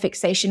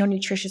hyperfixation on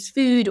nutritious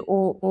food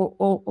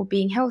or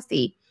being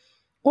healthy.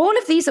 All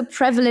of these are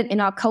prevalent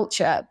in our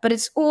culture, but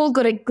it's all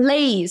got a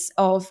glaze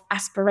of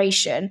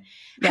aspiration.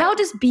 Yeah. How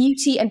does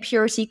beauty and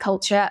purity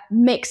culture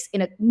mix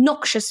in a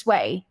noxious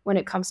way when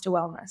it comes to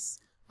wellness?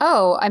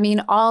 Oh,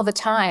 all the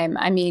time.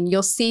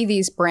 You'll see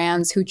these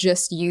brands who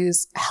just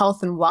use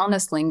health and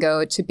wellness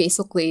lingo to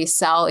basically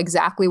sell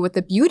exactly what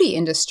the beauty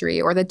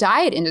industry or the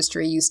diet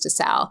industry used to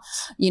sell.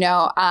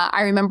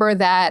 I remember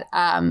that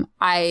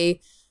I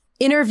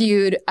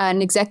interviewed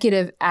an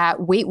executive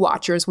at Weight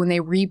Watchers when they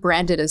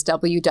rebranded as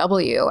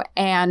WW,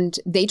 and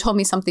they told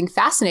me something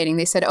fascinating.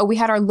 They said, we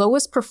had our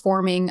lowest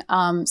performing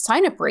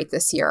sign-up rate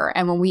this year.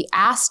 And when we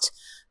asked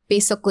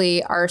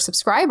basically our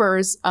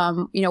subscribers,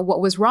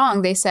 what was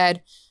wrong, they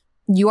said,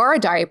 you are a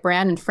diet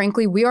brand, and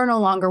frankly, we are no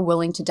longer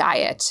willing to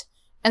diet.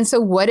 And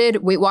so what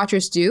did Weight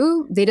Watchers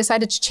do? They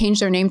decided to change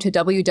their name to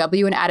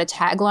WW and add a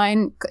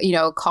tagline,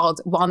 called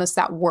Wellness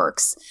That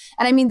Works.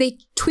 And they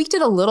tweaked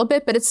it a little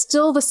bit, but it's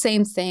still the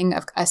same thing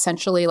of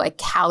essentially like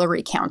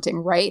calorie counting,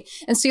 right?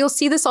 And so you'll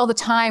see this all the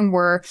time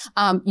where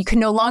you can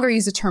no longer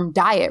use the term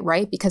diet,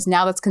 right? Because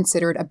now that's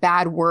considered a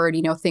bad word,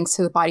 thanks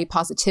to the body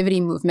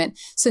positivity movement.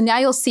 So now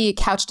you'll see it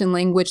couched in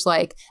language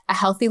like a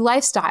healthy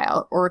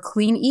lifestyle or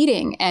clean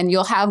eating. And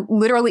you'll have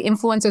literally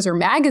influencers or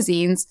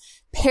magazines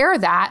pair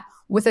that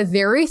with a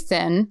very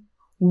thin,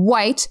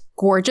 white,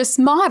 gorgeous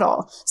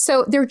model.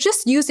 So they're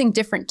just using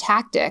different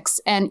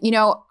tactics. And,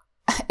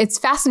 it's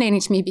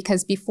fascinating to me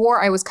because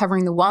before I was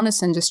covering the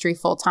wellness industry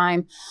full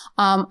time,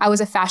 I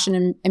was a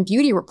fashion and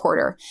beauty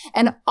reporter.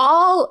 And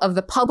all of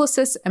the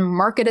publicists and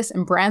marketers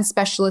and brand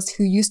specialists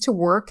who used to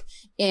work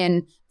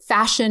in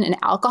fashion and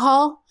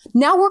alcohol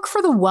now work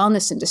for the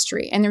wellness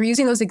industry, and they're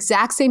using those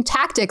exact same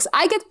tactics.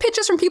 I get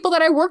pitches from people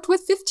that I worked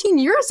with 15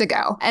 years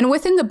ago. And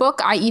within the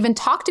book, I even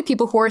talk to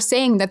people who are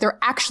saying that they're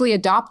actually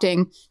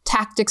adopting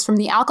tactics from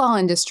the alcohol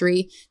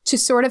industry to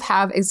sort of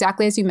have,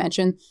 exactly as you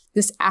mentioned,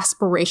 this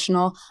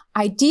aspirational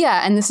idea.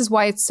 And this is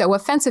why it's so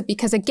offensive,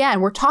 because again,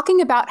 we're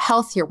talking about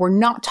health here. We're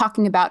not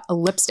talking about a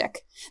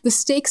lipstick. The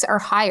stakes are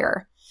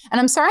higher. And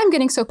I'm sorry I'm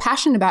getting so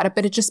passionate about it,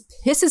 but it just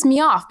pisses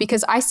me off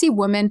because I see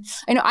women,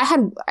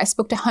 I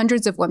spoke to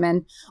hundreds of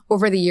women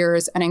over the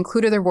years and I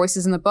included their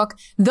voices in the book.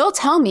 They'll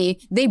tell me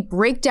they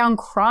break down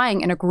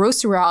crying in a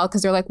grocery aisle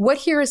because they're like, what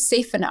here is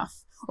safe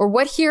enough? Or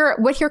what here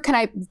can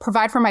I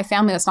provide for my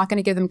family that's not going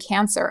to give them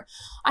cancer?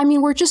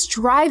 We're just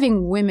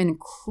driving women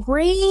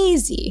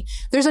crazy.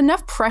 There's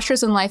enough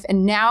pressures in life.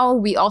 And now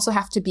we also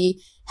have to be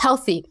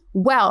healthy,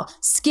 well,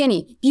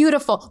 skinny,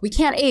 beautiful. We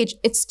can't age.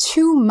 It's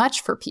too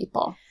much for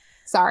people.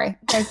 Sorry.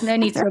 There's no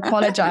need to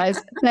apologize.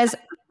 There's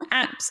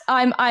apps.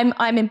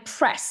 I'm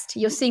impressed.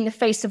 You're seeing the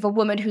face of a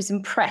woman who's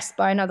impressed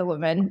by another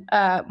woman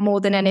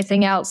more than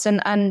anything else.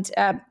 And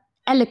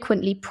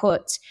eloquently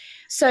put.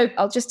 So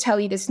I'll just tell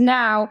you this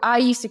now. I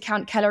used to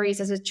count calories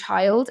as a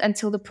child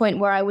until the point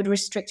where I would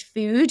restrict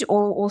food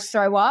or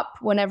throw up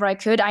whenever I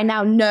could. I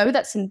now know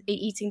that's an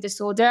eating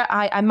disorder.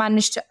 I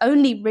managed to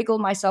only wriggle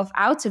myself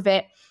out of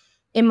it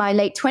in my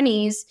late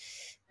 20s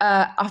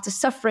after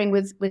suffering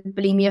with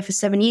bulimia for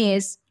 7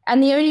 years.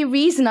 And the only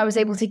reason I was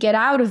able to get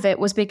out of it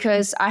was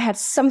because I had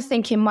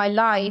something in my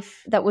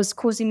life that was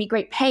causing me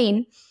great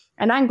pain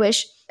and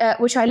anguish,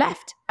 which I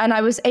left. And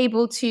I was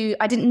able to,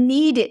 I didn't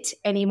need it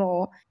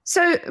anymore.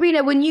 So,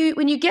 Rena, when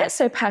you get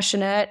so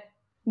passionate,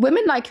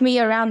 women like me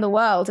around the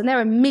world, and there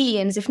are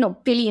millions, if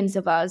not billions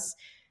of us,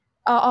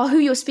 are who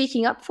you're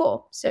speaking up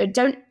for. So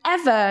don't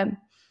ever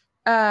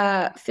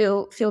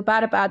feel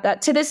bad about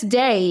that. To this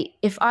day,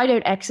 if I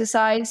don't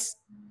exercise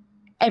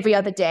every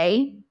other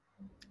day,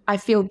 I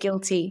feel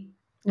guilty.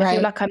 Right. I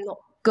feel like I'm not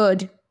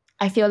good.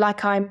 I feel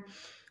like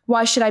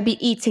why should I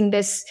be eating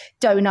this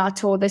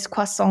donut or this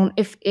croissant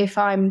if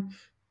I'm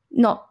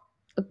not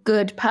a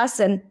good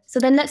person? So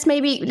then let's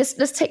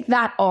take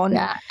that on.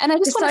 Yeah. And I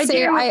just want to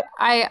say,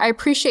 I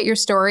appreciate your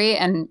story.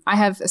 And I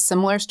have a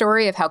similar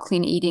story of how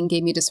clean eating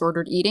gave me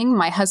disordered eating.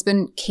 My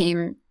husband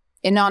came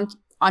in on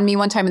me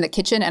one time in the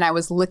kitchen, and I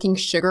was licking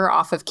sugar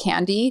off of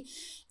candy.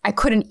 I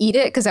couldn't eat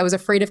it because I was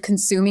afraid of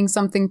consuming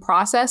something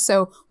processed.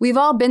 So we've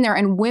all been there.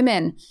 And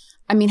women,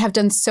 I mean, have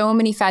done so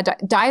many fad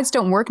diets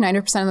don't work. 90%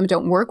 of them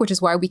don't work, which is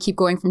why we keep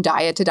going from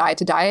diet to diet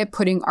to diet,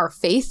 putting our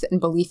faith and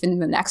belief in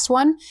the next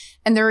one.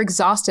 And they're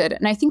exhausted.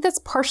 And I think that's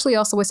partially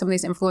also why some of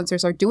these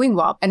influencers are doing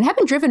well and have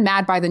been driven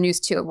mad by the news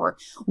too, where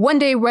one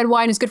day red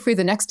wine is good for you,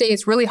 the next day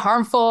it's really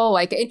harmful.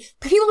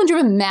 People have been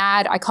driven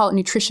mad. I call it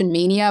nutrition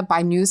mania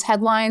by news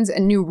headlines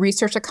and new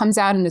research that comes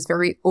out and is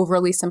very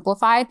overly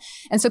simplified.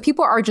 And so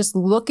people are just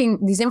looking,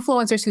 these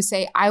influencers who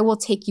say, I will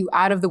take you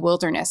out of the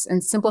wilderness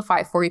and simplify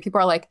it for you. People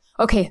are like,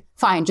 okay,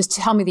 fine, just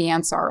tell me the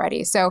answer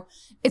already. So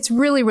it's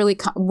really, really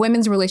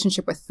women's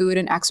relationship with food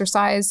and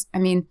exercise. I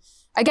mean,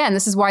 again,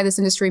 this is why this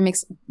industry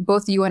makes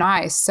both you and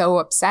I so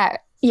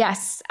upset.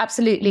 Yes,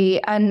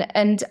 absolutely.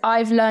 And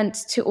I've learned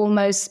to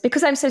almost,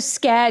 because I'm so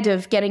scared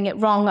of getting it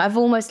wrong, I've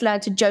almost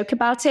learned to joke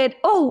about it.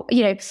 Oh,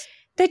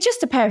 they're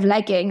just a pair of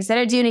leggings. They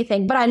don't do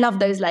anything, but I love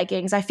those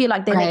leggings. I feel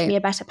like they make me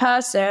a better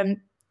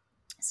person.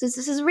 So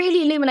this is a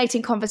really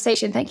illuminating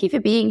conversation. Thank you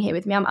for being here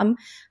with me. I'm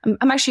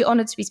actually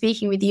honored to be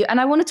speaking with you. And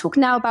I want to talk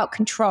now about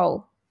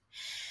control.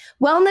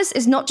 Wellness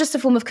is not just a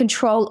form of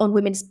control on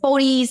women's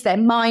bodies, their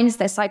minds,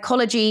 their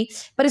psychology,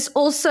 but it's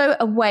also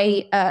a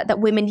way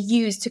that women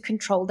use to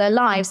control their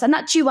lives. And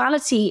that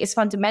duality is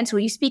fundamental.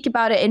 You speak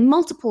about it in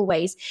multiple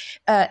ways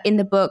in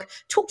the book.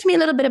 Talk to me a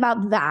little bit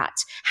about that,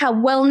 how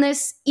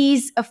wellness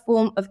is a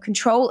form of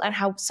control and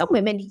how some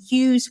women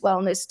use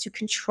wellness to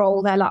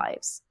control their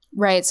lives.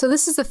 Right. So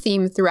this is a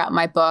theme throughout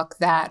my book,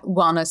 that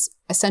wellness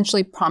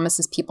essentially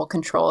promises people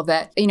control,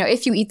 that,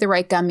 if you eat the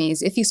right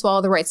gummies, if you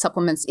swallow the right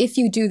supplements, if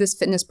you do this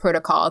fitness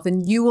protocol,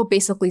 then you will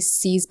basically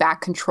seize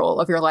back control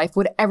of your life,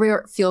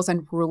 whatever feels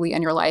unruly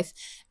in your life.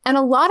 And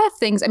a lot of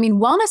things,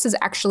 wellness is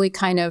actually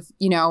kind of,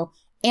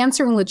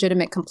 answering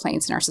legitimate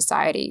complaints in our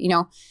society.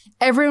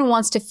 Everyone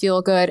wants to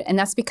feel good, and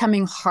that's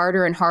becoming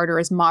harder and harder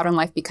as modern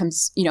life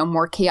becomes,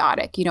 more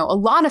chaotic. A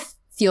lot of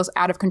feels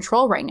out of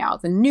control right now.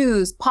 The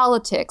news,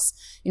 politics,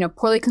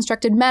 poorly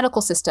constructed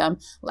medical system,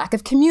 lack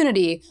of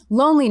community,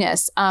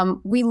 loneliness.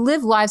 We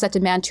live lives that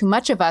demand too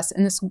much of us.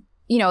 And this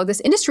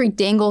industry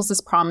dangles this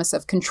promise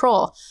of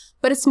control.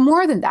 But it's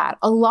more than that.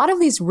 A lot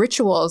of these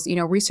rituals,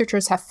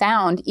 researchers have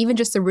found, even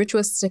just the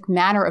ritualistic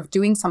manner of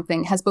doing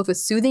something has both a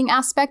soothing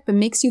aspect, but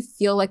makes you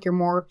feel like you're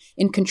more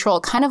in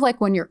control. Kind of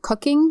like when you're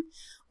cooking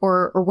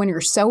or when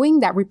you're sewing,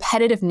 that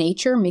repetitive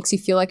nature makes you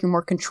feel like you're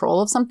more control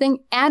of something,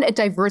 and it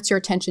diverts your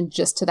attention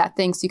just to that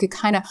thing. So you could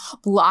kind of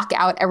block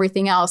out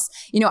everything else.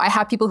 I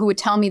have people who would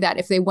tell me that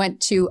if they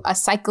went to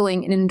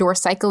an indoor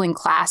cycling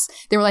class,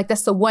 they were like,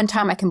 that's the one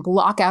time I can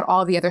block out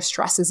all the other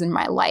stresses in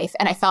my life.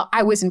 And I felt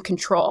I was in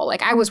control,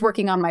 like I was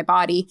working on my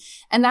body.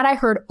 And that I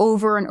heard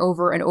over and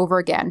over and over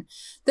again.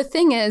 The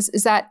thing is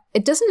that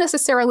it doesn't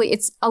necessarily,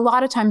 it's a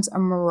lot of times a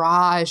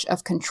mirage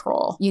of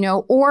control,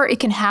 or it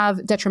can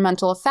have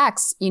detrimental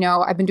effects.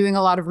 I've been doing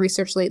a lot of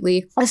research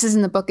lately, this is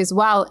in the book as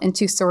well,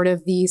 into sort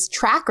of these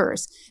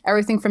trackers,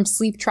 everything from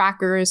sleep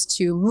trackers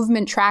to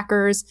movement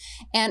trackers.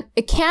 And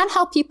it can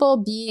help people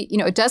be,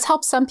 it does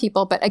help some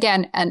people, but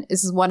again, and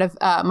this is one of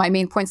my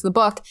main points of the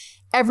book,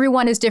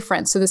 everyone is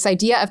different. So this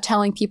idea of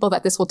telling people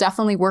that this will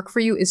definitely work for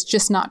you is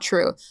just not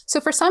true. So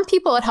for some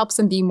people, it helps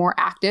them be more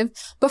active,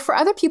 but for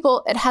other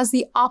people, it has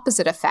the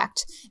opposite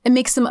effect. It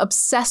makes them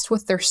obsessed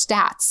with their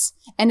stats,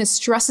 and it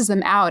stresses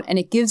them out, and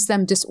it gives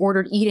them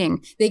disordered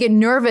eating. They get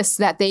nervous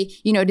that they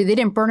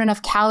didn't burn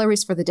enough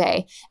calories for the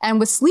day. And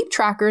with sleep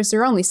trackers,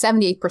 they're only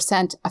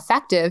 78%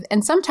 effective.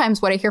 And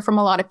sometimes what I hear from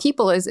a lot of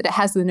people is it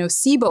has the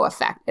nocebo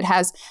effect. It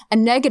has a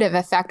negative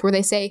effect where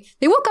they say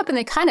they woke up and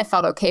they kind of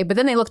felt okay, but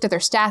then they looked at their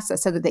stats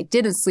that said that they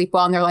didn't sleep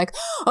well, and they're like,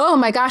 oh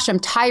my gosh, I'm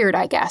tired,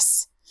 I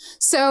guess.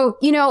 So,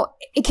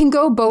 it can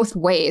go both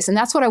ways. And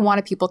that's what I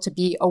wanted people to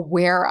be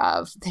aware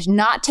of, to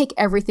not take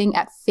everything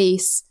at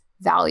face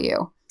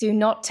value. Do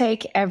not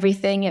take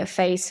everything at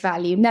face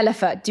value.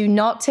 Nelifer, do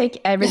not take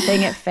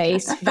everything at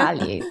face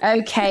value.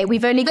 Okay,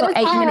 we've only got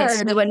 8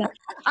 minutes.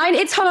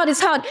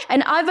 It's hard.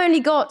 And I've only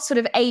got sort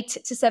of 8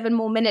 to 7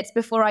 more minutes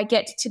before I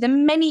get to the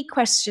many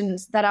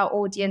questions that our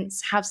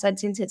audience have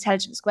sent into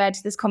Intelligence Squared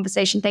to this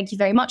conversation. Thank you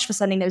very much for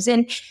sending those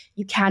in.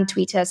 You can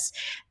tweet us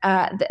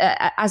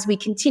as we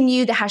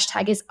continue. The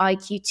hashtag is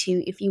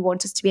IQ2 if you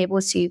want us to be able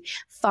to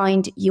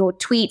find your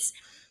tweets.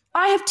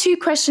 I have 2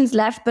 questions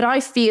left, but I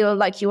feel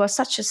like you are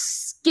such a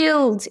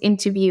skilled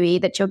interviewee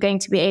that you're going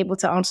to be able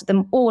to answer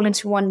them all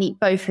into one neat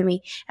bow for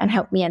me and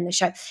help me end the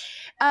show.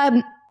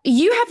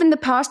 You have in the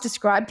past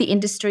described the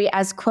industry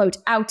as, quote,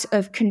 out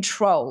of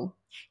control.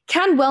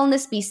 Can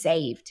wellness be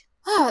saved?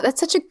 Oh,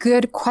 that's such a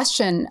good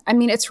question. I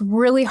mean, it's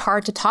really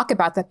hard to talk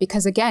about that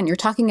because, again, you're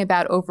talking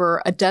about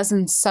over a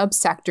dozen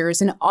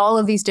subsectors and all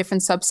of these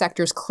different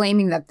subsectors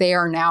claiming that they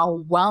are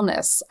now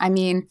wellness. I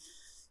mean,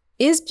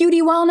 is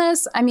beauty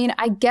wellness? I mean,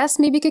 I guess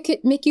maybe it could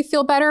make you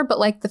feel better, but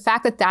like the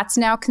fact that that's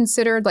now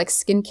considered, like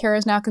skincare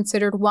is now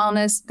considered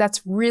wellness,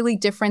 that's really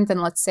different than,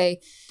 let's say,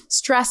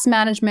 stress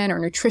management or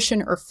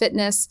nutrition or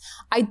fitness.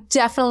 I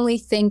definitely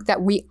think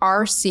that we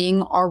are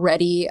seeing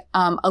already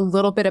a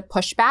little bit of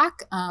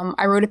pushback.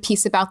 I wrote a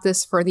piece about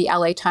this for the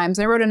LA Times.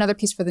 I wrote another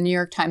piece for the New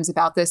York Times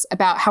about this,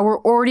 about how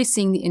we're already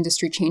seeing the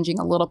industry changing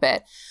a little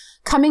bit.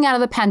 Coming out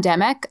of the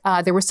pandemic,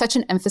 there was such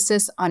an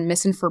emphasis on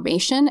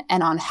misinformation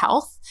and on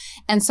health.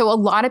 And so a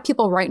lot of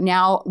people right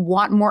now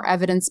want more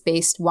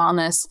evidence-based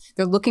wellness.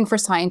 They're looking for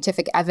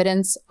scientific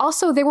evidence.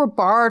 Also, they were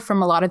barred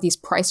from a lot of these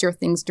pricier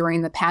things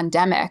during the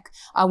pandemic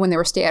when there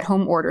were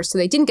stay-at-home orders. So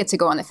they didn't get to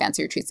go on the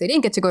fancy retreats. They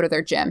didn't get to go to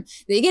their gym.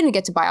 They didn't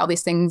get to buy all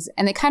these things.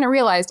 And they kind of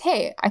realized,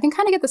 hey, I can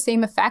kind of get the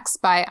same effects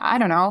by, I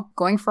don't know,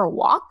 going for a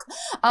walk.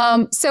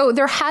 So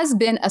there has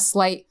been a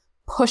slight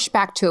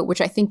pushback to it, which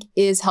I think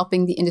is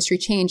helping the industry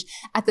change.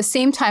 At the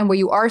same time, what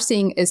you are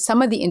seeing is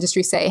some of the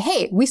industry say,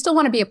 hey, we still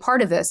want to be a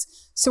part of this.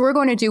 So we're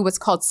going to do what's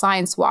called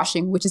science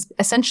washing, which is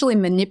essentially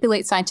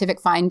manipulate scientific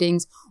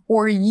findings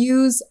or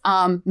use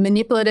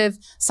manipulative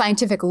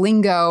scientific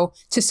lingo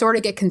to sort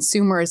of get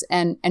consumers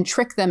and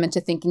trick them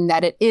into thinking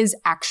that it is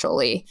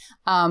actually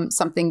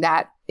something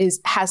that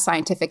has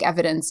scientific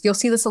evidence. You'll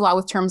see this a lot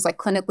with terms like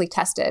clinically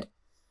tested.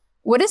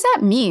 What does that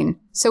mean?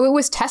 So it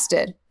was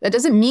tested. That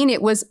doesn't mean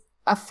it was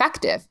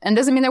effective and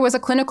doesn't mean there was a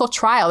clinical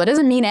trial. It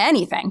doesn't mean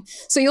anything.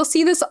 So you'll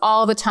see this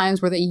all the times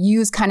where they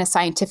use kind of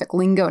scientific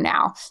lingo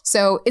now.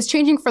 So it's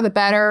changing for the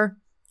better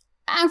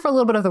and for a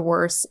little bit of the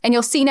worse. And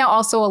you'll see now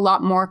also a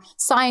lot more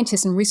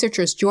scientists and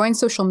researchers join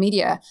social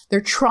media.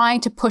 They're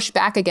trying to push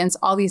back against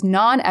all these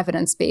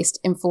non-evidence-based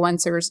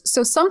influencers.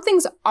 So some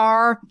things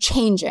are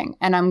changing,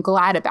 and I'm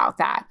glad about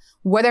that.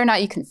 Whether or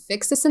not you can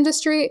fix this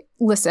industry,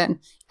 listen,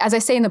 as I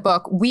say in the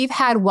book, we've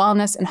had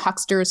wellness and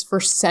hucksters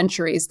for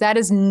centuries. That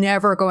is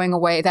never going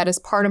away. That is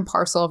part and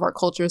parcel of our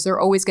cultures. They're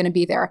always going to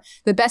be there.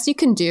 The best you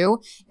can do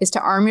is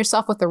to arm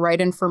yourself with the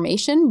right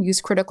information,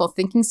 use critical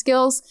thinking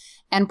skills,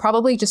 and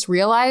probably just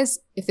realize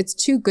if it's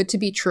too good to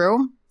be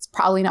true, it's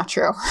probably not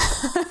true.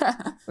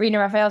 Rena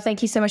Raphael,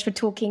 thank you so much for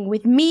talking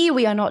with me.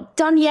 We are not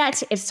done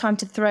yet. It's time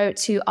to throw it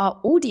to our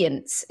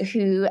audience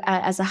who,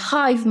 as a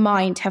hive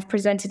mind, have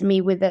presented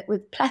me with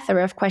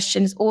plethora of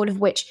questions, all of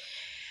which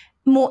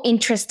more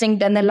interesting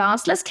than the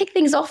last. Let's kick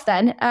things off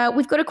then.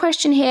 We've got a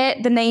question here.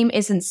 The name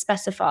isn't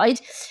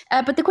specified,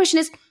 but the question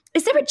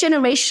is there a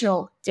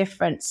generational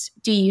difference,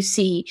 do you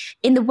see,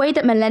 in the way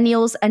that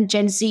millennials and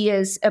Gen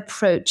Zers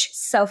approach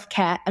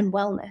self-care and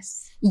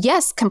wellness?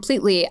 Yes,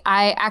 completely.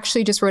 I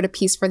actually just wrote a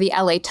piece for the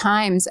LA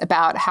Times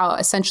about how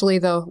essentially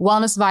the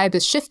wellness vibe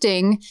is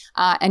shifting,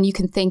 and you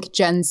can thank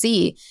Gen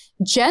Z.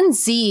 Gen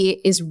Z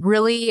is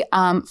really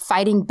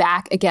fighting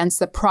back against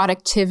the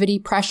productivity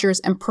pressures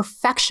and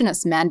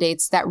perfectionist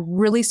mandates that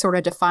really sort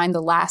of defined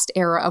the last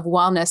era of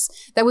wellness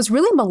that was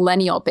really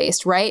millennial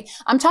based, right?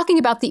 I'm talking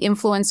about the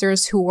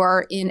influencers who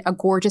are in a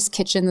gorgeous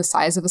kitchen the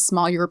size of a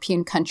small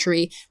European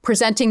country,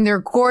 presenting their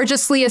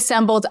gorgeously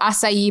assembled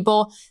acai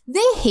bowl. They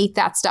hate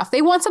that stuff.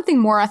 They want something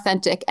more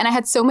authentic. And I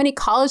had so many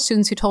college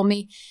students who told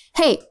me,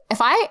 hey, if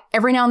I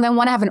every now and then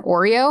want to have an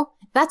Oreo,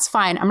 that's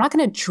fine. I'm not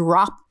going to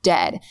drop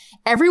dead.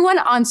 Everyone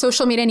on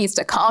social media needs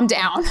to calm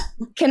down.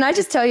 Can I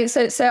just tell you?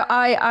 So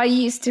I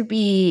used to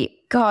be,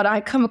 God, I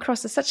come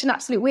across as such an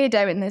absolute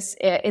weirdo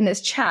in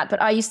this chat,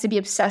 but I used to be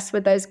obsessed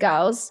with those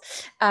girls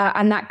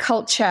and that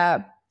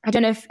culture. I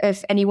don't know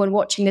if anyone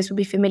watching this would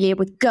be familiar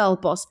with girl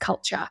boss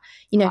culture.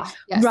 You know,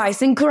 yes.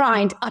 Rise and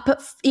grind, up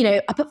at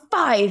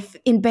 5,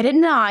 in bed at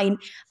 9.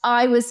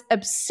 I was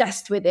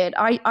obsessed with it.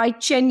 I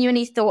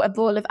genuinely thought a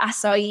bowl of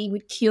acai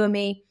would cure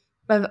me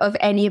of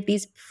any of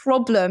these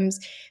problems.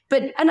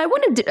 And I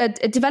want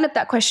to develop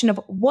that question of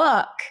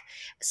work.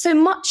 So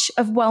much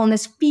of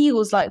wellness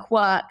feels like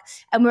work,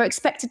 and we're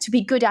expected to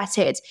be good at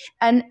it.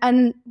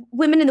 And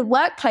women in the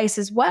workplace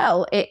as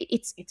well,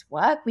 it's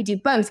work. We do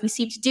both. We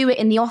seem to do it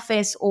in the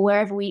office or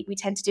wherever we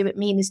tend to do it,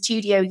 me in the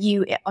studio,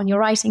 you on your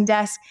writing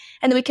desk.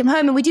 And then we come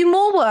home and we do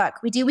more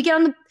work. We get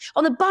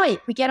on the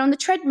bike, we get on the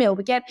treadmill,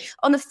 we get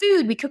on the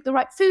food, we cook the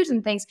right food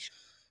and things.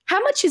 How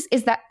much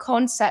is that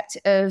concept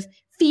of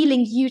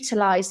feeling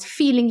utilized,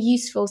 feeling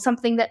useful,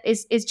 something that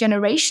is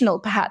generational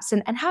perhaps.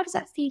 And how does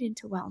that feed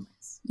into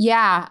wellness?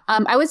 Yeah,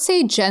 I would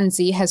say Gen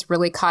Z has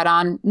really caught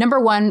on. Number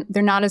one,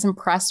 they're not as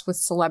impressed with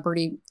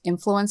celebrity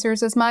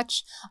influencers as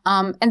much.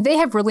 And they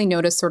have really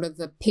noticed sort of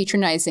the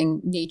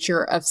patronizing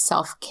nature of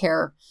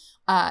self-care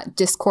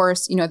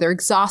discourse. They're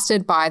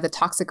exhausted by the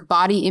toxic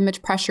body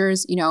image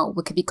pressures,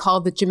 what could be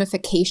called the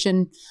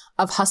gamification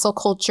of hustle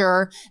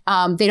culture.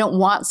 They don't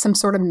want some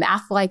sort of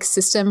math-like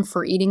system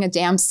for eating a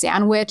damn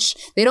sandwich.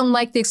 They don't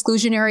like the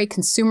exclusionary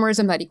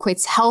consumerism that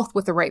equates health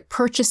with the right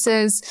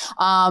purchases.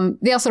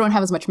 They also don't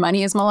have as much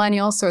money as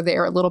millennials, so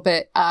they're a little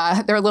bit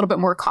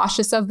more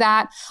cautious of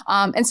that.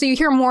 And so you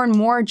hear more and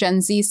more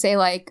Gen Z say,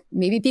 like,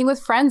 maybe being with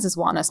friends is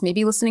wellness.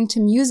 Maybe listening to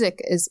music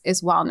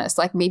is wellness.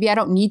 Like, maybe I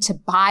don't need to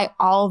buy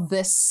all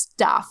this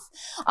stuff.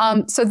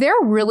 So they're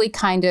really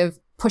kind of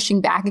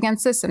pushing back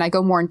against this. And I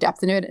go more in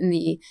depth in it in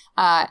the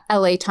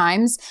LA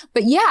Times.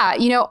 But yeah,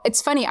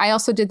 it's funny. I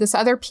also did this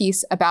other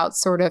piece about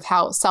sort of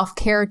how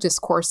self-care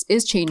discourse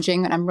is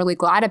changing. And I'm really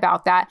glad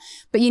about that.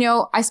 But,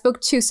 I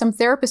spoke to some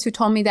therapists who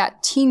told me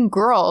that teen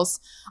girls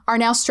are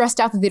now stressed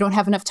out that they don't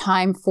have enough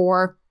time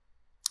for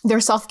their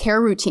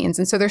self-care routines.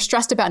 And so they're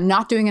stressed about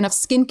not doing enough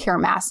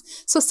skincare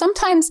masks. So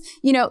sometimes,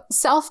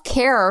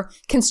 self-care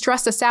can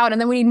stress us out,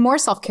 and then we need more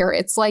self-care.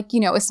 It's like,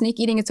 a snake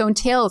eating its own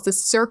tail. It's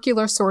this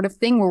circular sort of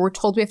thing where we're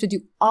told we have to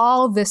do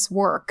all this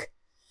work,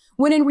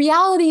 when in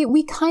reality,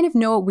 we kind of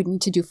know what we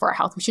need to do for our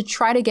health. We should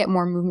try to get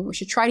more movement. We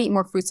should try to eat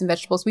more fruits and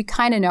vegetables. We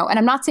kind of know. And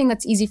I'm not saying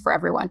that's easy for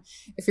everyone.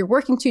 If you're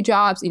working 2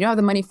 jobs, you don't have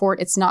the money for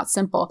it, it's not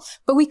simple.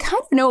 But we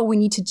kind of know what we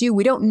need to do.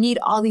 We don't need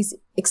all these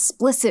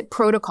explicit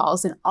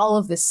protocols and all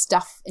of this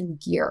stuff and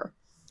gear.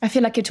 I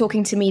feel like you're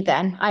talking to me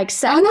then. I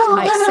accept. I'm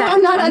not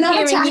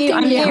attacking you.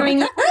 I'm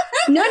hearing.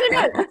 No.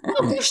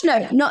 Oh gosh,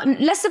 no. Not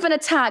less of an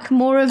attack,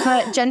 more of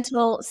a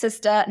gentle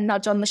sister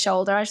nudge on the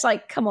shoulder. I was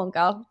like, come on,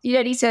 girl.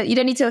 You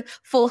don't need to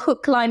fall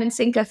hook, line, and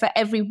sinker for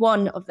every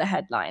one of the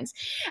headlines.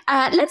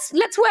 Let's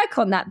work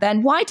on that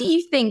then. Why do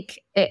you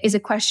think it is a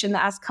question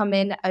that has come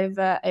in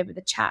over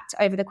the chat,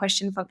 over the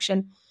question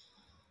function?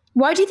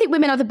 Why do you think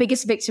women are the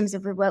biggest victims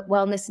of the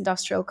wellness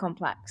industrial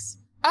complex?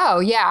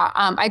 Oh, yeah.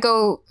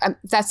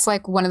 That's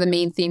like one of the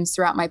main themes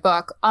throughout my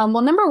book.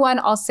 Well, number one,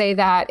 I'll say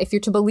that if you're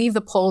to believe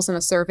the polls and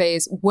the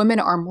surveys, women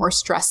are more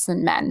stressed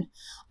than men.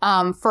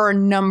 For a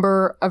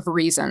number of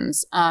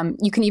reasons.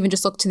 You can even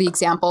just look to the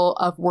example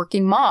of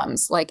working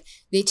moms. Like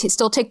they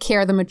still take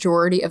care of the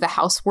majority of the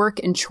housework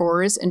and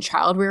chores and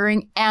child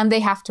rearing, and they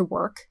have to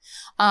work.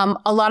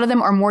 A lot of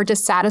them are more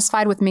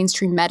dissatisfied with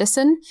mainstream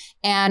medicine,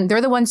 and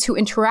they're the ones who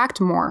interact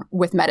more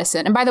with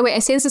medicine. And by the way, I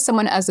say this as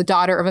someone as the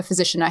daughter of a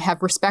physician. I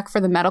have respect for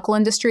the medical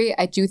industry.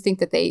 I do think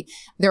that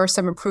there are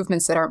some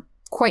improvements that are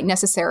quite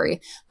necessary.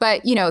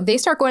 But, they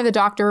start going to the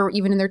doctor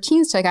even in their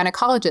teens to a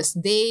gynecologist.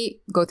 They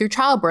go through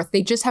childbirth.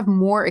 They just have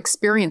more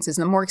experiences.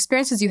 And the more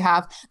experiences you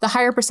have, the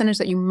higher percentage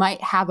that you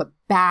might have a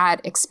bad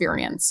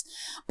experience.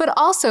 But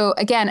also,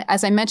 again,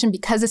 as I mentioned,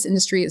 because this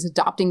industry is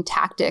adopting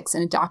tactics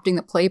and adopting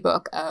the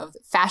playbook of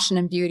fashion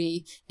and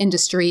beauty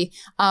industry,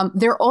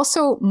 they're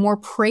also more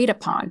preyed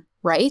upon.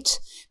 Right?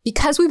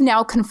 Because we've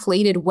now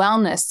conflated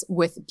wellness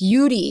with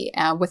beauty,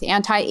 with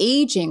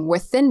anti-aging,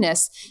 with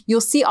thinness, you'll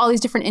see all these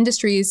different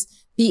industries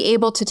be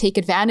able to take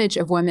advantage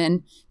of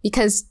women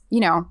because,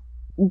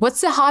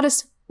 what's the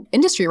hottest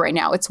industry right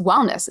now? It's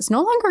wellness. It's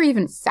no longer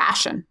even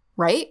fashion,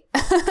 right?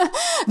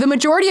 The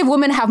majority of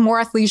women have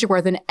more athleisure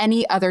wear than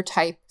any other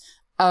type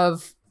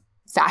of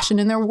fashion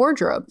in their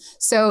wardrobe.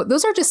 So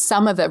those are just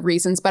some of the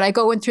reasons, but I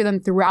go into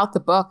them throughout the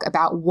book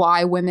about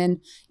why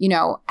women,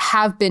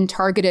 have been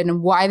targeted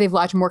and why they've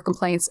lodged more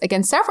complaints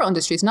against several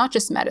industries, not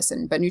just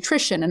medicine, but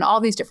nutrition and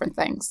all these different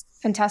things.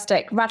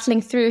 Fantastic.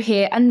 Rattling through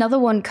here. Another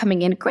one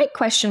coming in. Great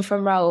question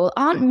from Raoul.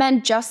 Aren't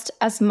men just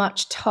as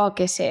much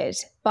targeted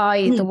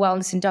by the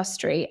wellness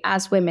industry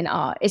as women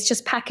are? It's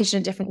just packaged in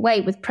a different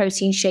way with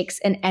protein shakes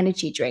and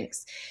energy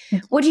drinks.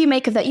 What do you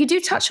make of that? You do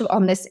touch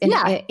on this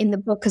in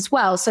the book as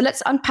well. So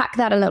let's unpack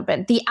that a little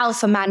bit. The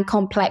alpha man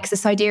complex,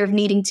 this idea of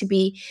needing to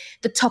be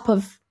the top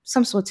of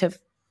some sort of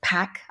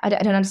pack. I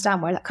don't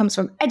understand where that comes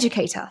from.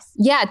 Educate us.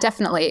 Yeah,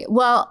 definitely.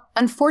 Well,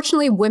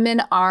 unfortunately,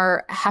 women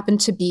happen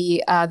to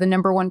be the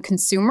number one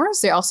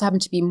consumers. They also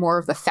happen to be more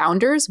of the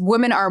founders.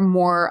 Women are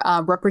more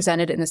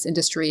represented in this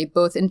industry,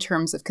 both in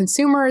terms of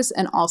consumers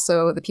and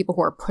also the people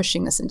who are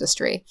pushing this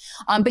industry.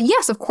 But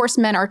yes, of course,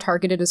 men are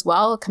targeted as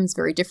well. It comes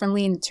very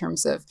differently in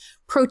terms of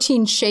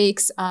protein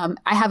shakes. I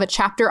have a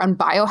chapter on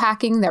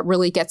biohacking that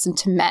really gets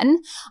into men.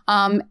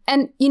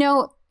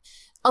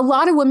 A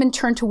lot of women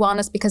turn to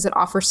wellness because it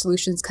offers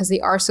solutions because they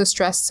are so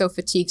stressed, so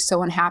fatigued,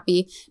 so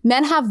unhappy.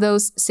 Men have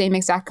those same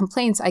exact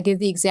complaints. I give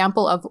the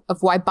example of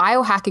why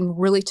biohacking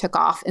really took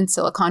off in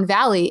Silicon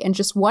Valley. And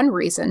just one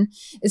reason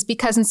is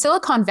because in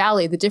Silicon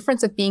Valley, the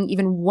difference of being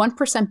even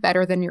 1%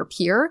 better than your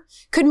peer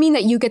could mean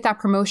that you get that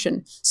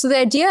promotion. So the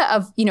idea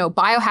of,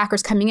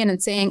 biohackers coming in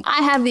and saying,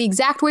 I have the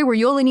exact way where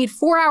you only need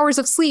 4 hours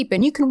of sleep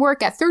and you can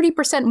work at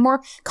 30%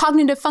 more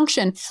cognitive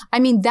function. I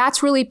mean,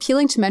 that's really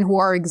appealing to men who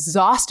are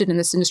exhausted in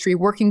this industry,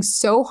 working working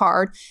so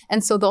hard.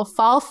 And so they'll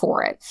fall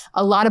for it.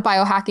 A lot of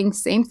biohacking,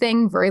 same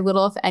thing, very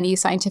little, if any,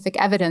 scientific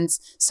evidence.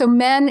 So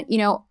men,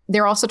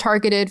 they're also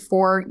targeted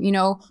for,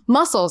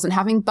 muscles and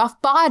having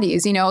buff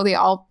bodies. They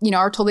all,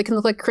 are told they can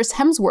look like Chris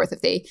Hemsworth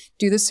if they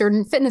do this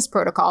certain fitness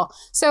protocol.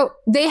 So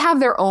they have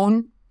their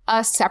own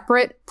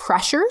separate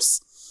pressures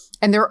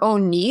and their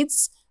own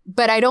needs.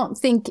 But I don't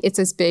think it's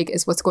as big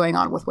as what's going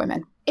on with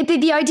women.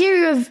 The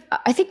idea of,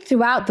 I think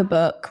throughout the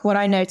book, what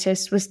I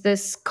noticed was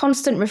this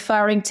constant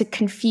referring to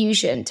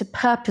confusion, to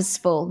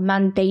purposeful,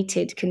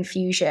 mandated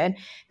confusion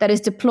that is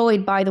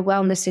deployed by the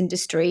wellness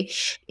industry.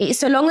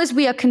 So long as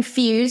we are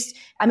confused,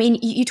 I mean,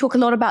 you talk a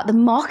lot about the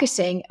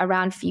marketing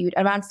around food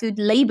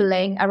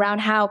labeling, around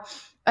how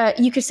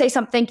you could say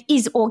something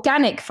is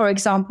organic, for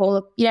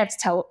example. You don't have to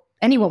tell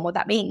anyone what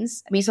that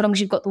means. I mean, so long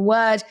as you've got the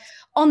word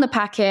on the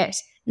packet,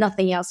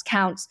 nothing else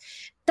counts.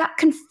 That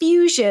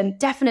confusion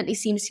definitely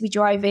seems to be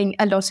driving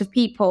a lot of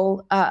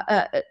people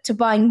to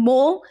buying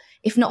more,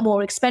 if not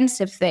more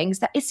expensive things.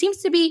 That it seems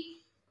to be,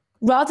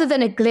 rather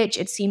than a glitch,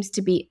 it seems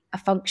to be a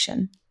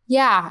function.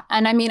 Yeah.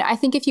 And I mean, I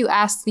think if you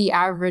ask the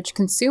average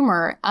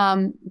consumer,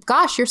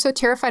 gosh, you're so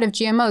terrified of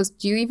GMOs.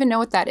 Do you even know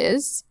what that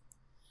is?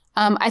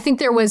 I think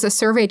there was a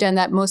survey done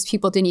that most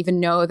people didn't even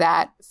know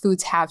that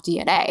foods have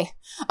DNA.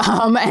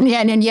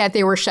 And yet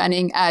they were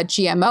shunning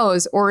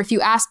GMOs. Or if you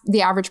ask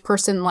the average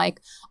person,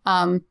 like,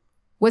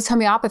 what's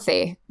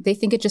homeopathy? They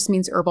think it just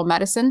means herbal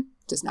medicine.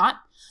 It does not.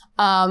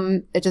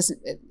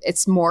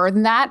 It's more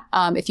than that.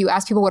 If you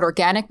ask people what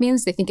organic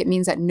means, they think it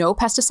means that no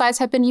pesticides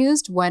have been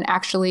used, when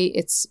actually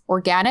it's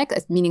organic,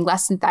 meaning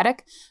less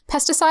synthetic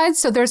pesticides.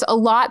 So there's a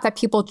lot that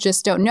people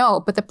just don't know.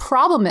 But the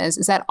problem is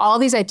that all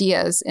these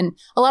ideas, and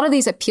a lot of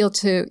these appeal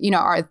to,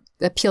 are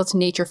appeal to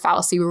nature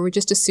fallacy, where we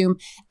just assume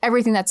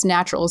everything that's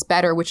natural is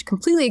better, which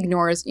completely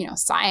ignores,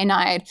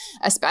 cyanide,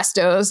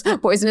 asbestos,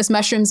 poisonous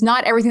mushrooms.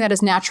 Not everything that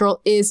is natural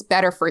is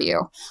better for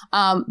you.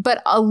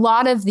 But a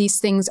lot of these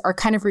things are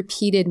kind of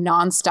repeated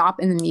nonstop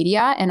in the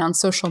media and on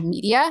social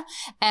media.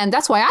 And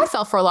that's why I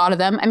fell for a lot of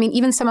them. I mean,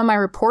 even some of my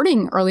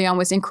reporting early on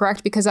was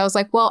incorrect, because I was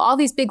like, well, all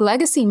these big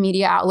legacy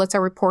media outlets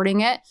are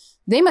reporting it.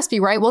 They must be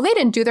right. Well, they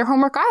didn't do their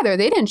homework either.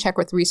 They didn't check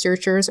with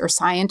researchers or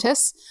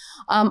scientists.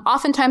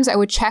 Oftentimes, I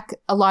would check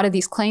a lot of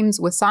these claims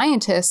with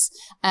scientists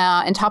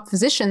and top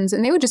physicians,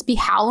 and they would just be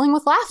howling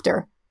with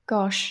laughter.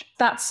 Gosh,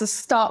 that's a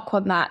stark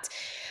one, that.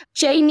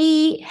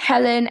 Janie,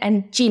 Helen,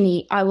 and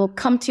Ginny, I will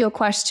come to your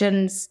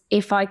questions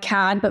if I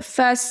can. But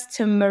first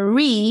to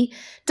Marie,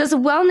 does the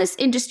wellness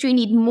industry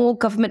need more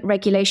government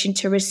regulation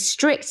to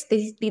restrict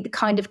the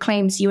kind of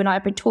claims you and I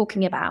have been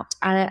talking about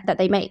that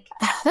they make?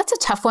 That's a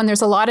tough one.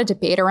 There's a lot of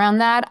debate around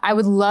that. I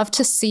would love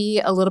to see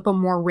a little bit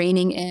more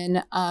reining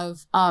in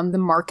of the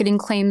marketing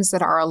claims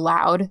that are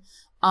allowed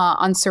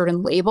on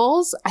certain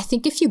labels. I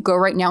think if you go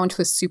right now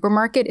into a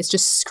supermarket, it's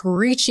just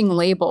screeching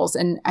labels.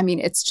 And I mean,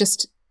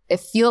 it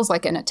feels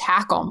like an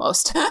attack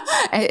almost.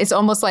 It's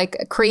almost like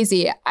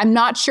crazy. I'm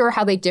not sure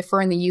how they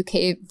differ in the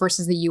UK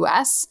versus the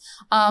US.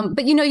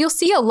 But you'll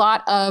see a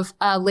lot of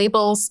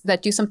labels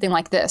that do something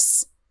like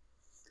this.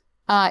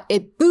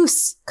 It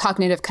boosts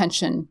cognitive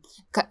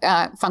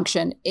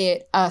function.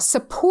 It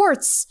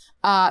supports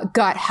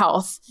gut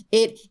health.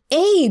 It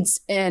aids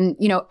in,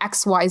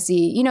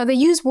 XYZ. They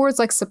use words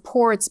like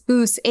supports,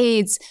 boosts,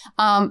 aids.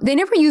 They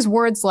never use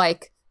words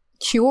like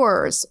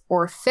cures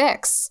or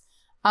fix.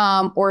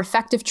 Or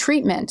effective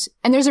treatment.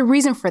 And there's a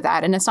reason for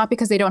that. And it's not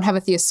because they don't have a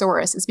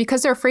thesaurus. It's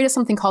because they're afraid of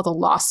something called a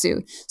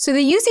lawsuit. So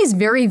they use these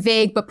very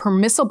vague but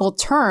permissible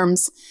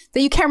terms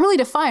that you can't really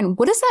define.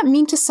 What does that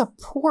mean to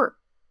support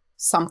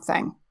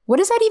something? What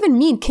does that even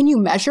mean? Can you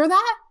measure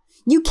that?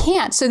 You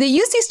can't. So they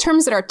use these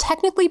terms that are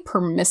technically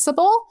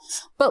permissible,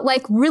 but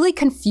like really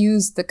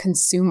confuse the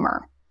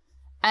consumer.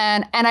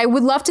 And I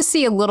would love to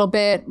see a little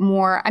bit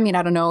more. I mean,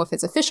 I don't know if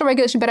it's official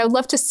regulation, but I would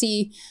love to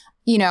see,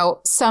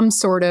 some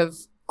sort of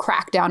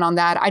crackdown on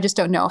that. I just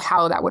don't know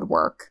how that would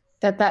work.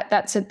 I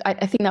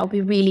think that would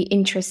be really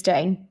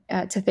interesting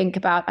to think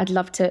about. I'd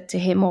love to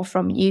hear more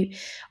from you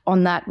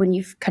on that when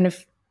you've kind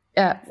of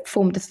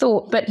formed a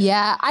thought. But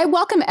yeah, I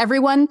welcome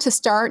everyone to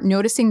start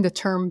noticing the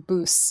term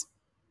boosts.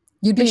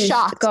 You'd be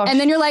shocked. Gosh. And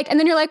then you're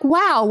like,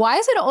 wow, why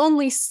is it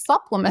only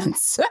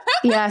supplements?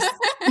 Yes.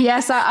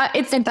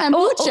 It's and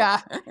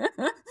kombucha.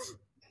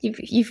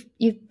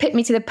 You've put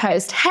me to the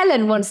post.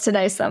 Helen wants to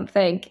know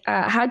something.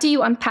 How do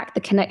you unpack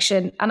the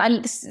connection?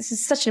 And this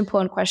is such an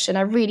important question.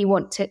 I really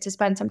want to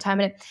spend some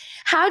time in it.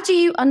 How do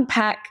you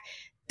unpack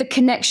the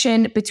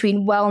connection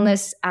between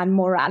wellness and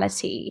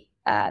morality?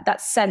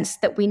 That sense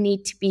that we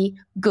need to be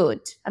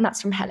good. And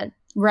that's from Helen.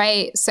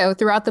 Right. So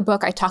throughout the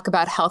book, I talk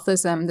about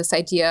healthism, this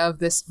idea of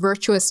this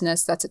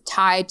virtuousness that's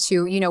tied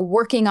to,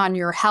 working on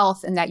your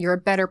health and that you're a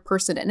better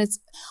person. And it's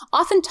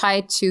often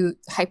tied to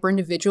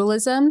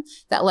hyper-individualism,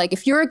 that like,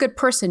 if you're a good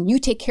person, you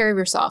take care of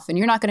yourself and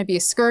you're not going to be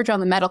a scourge on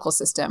the medical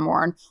system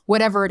or on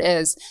whatever it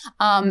is.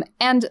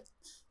 And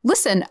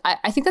listen,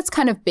 I think that's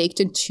kind of baked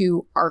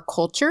into our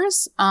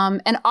cultures.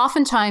 And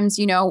oftentimes,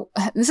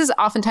 this is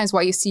oftentimes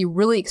why you see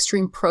really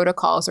extreme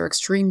protocols or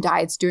extreme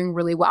diets doing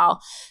really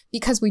well,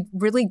 because we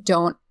really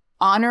don't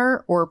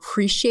honor or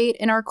appreciate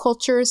in our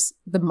cultures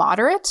the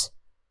moderate,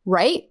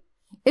 right?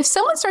 If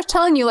someone starts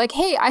telling you like,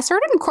 hey, I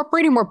started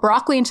incorporating more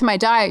broccoli into my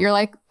diet, you're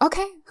like,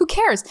 okay, who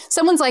cares?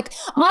 Someone's like,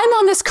 I'm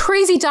on this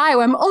crazy diet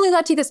where I'm only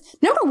allowed to eat this.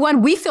 Number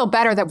one, we feel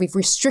better that we've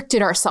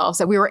restricted ourselves,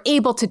 that we were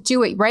able to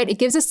do it, right? It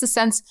gives us the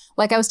sense,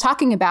 like I was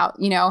talking about,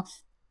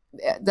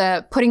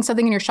 the putting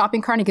something in your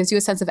shopping cart, and it gives you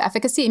a sense of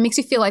efficacy. It makes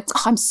you feel like,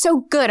 oh, I'm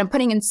so good. I'm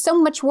putting in so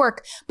much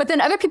work. But then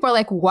other people are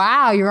like,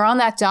 wow, you're on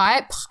that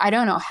diet. I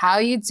don't know how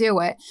you do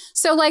it.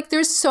 So like,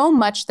 there's so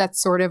much that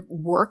sort of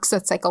works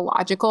that's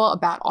psychological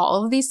about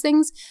all of these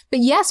things.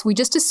 But yes, we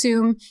just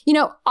assume,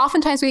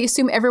 oftentimes we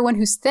assume everyone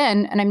who's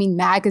thin, and I mean,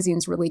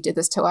 magazines really did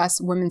this to us.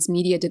 Women's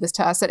media did this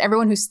to us, that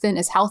everyone who's thin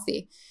is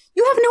healthy.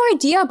 You have no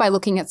idea by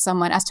looking at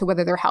someone as to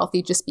whether they're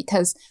healthy just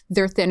because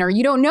they're thinner.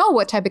 You don't know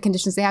what type of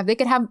conditions they have. They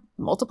could have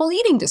multiple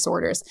eating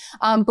disorders.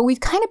 But we've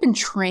kind of been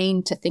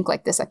trained to think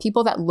like this, that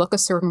people that look a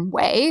certain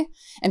way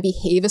and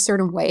behave a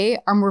certain way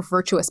are more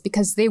virtuous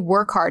because they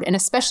work hard. And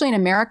especially in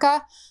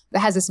America,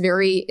 that has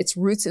its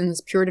roots in this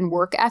Puritan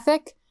work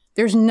ethic.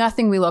 There's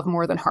nothing we love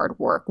more than hard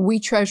work. We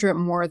treasure it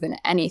more than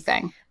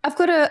anything. I've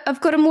got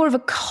a more of a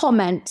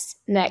comment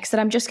next that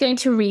I'm just going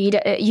to read.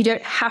 You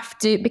don't have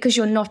to, because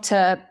you're not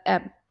a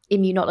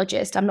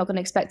immunologist. I'm not going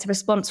to expect a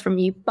response from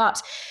you. But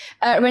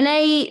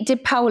Renee de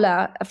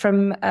Paula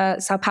from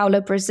Sao Paulo,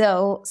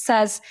 Brazil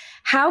says,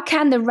 how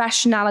can the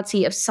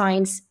rationality of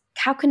science,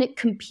 how can it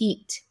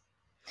compete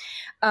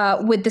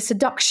with the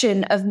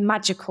seduction of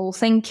magical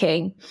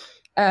thinking?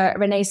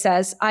 Renee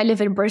says, I live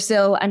in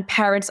Brazil and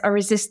parents are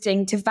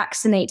resisting to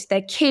vaccinate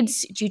their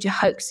kids due to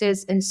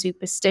hoaxes and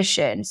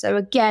superstition. So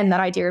again,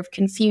 that idea of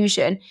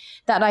confusion,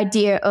 that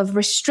idea of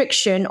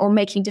restriction or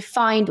making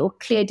defined or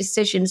clear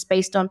decisions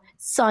based on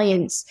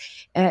science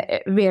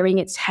rearing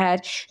its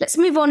head. Let's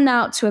move on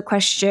now to a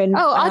question.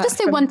 Oh, I'll just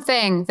say one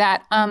thing,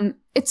 that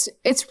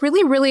it's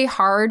really, really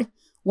hard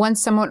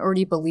once someone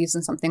already believes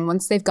in something,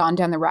 once they've gone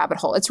down the rabbit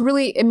hole. It's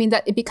really,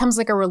 that it becomes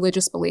like a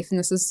religious belief. And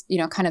this is,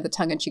 kind of the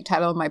tongue-in-cheek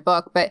title of my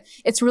book, but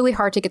it's really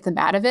hard to get them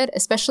out of it,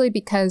 especially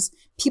because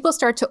people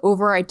start to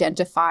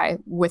over-identify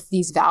with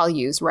these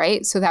values,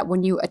 right? So that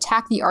when you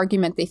attack the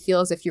argument, they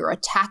feel as if you're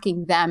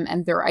attacking them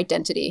and their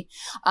identity.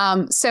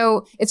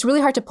 So it's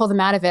really hard to pull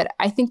them out of it.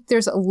 I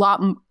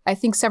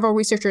think several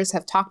researchers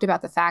have talked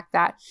about the fact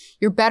that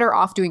you're better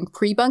off doing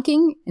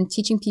pre-bunking and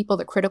teaching people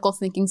the critical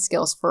thinking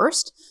skills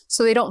first,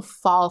 so they don't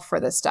fall for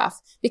this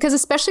stuff. Because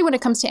especially when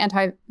it comes to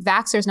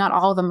anti-vaxxers, not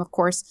all of them, of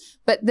course,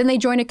 but then they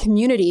join a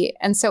community.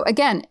 And so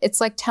again, it's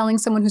like telling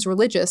someone who's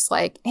religious,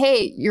 like,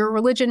 hey, your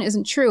religion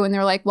isn't true. And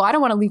they're like, well, I don't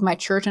want to leave my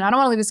church and I don't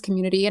want to leave this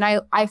community. And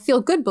I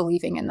feel good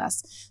believing in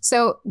this.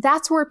 So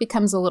that's where it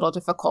becomes a little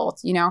difficult.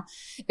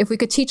 If we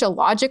could teach a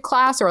logic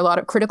class or a lot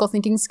of critical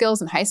thinking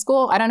skills in high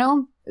school, I don't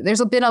know.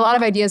 There's been a lot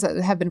of ideas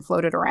that have been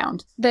floated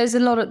around.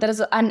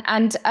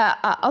 And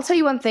I'll tell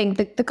you one thing,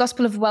 the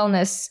Gospel of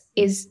Wellness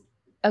is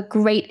a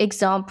great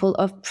example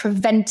of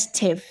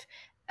preventative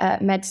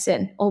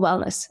medicine or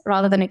wellness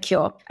rather than a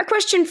cure. A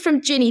question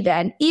from Ginny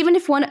then, even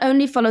if one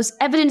only follows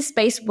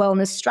evidence-based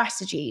wellness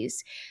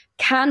strategies,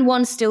 can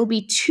one still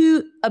be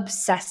too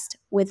obsessed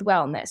with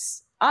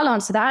wellness? I'll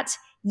answer that.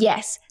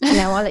 Yes. And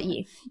now I'll let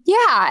you.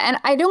 Yeah. And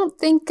I don't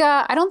think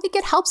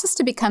it helps us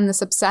to become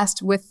this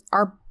obsessed with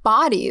our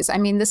bodies.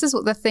 This is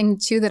the thing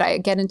too that I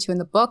get into in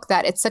the book,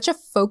 that it's such a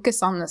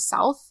focus on the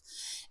self.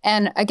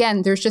 And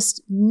again, there's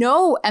just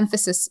no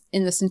emphasis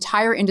in this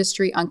entire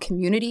industry on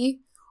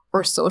community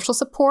or social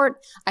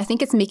support. I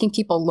think it's making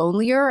people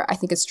lonelier. I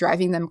think it's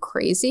driving them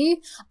crazy.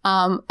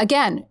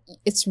 Again,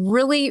 it's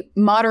really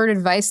moderate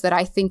advice that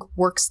I think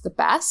works the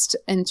best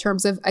in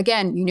terms of,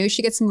 again, you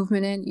should get some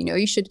movement in,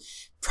 you should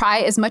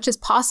try as much as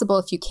possible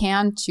if you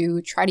can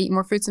to try to eat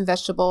more fruits and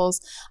vegetables.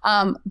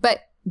 But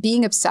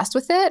being obsessed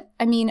with it,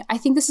 I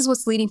think this is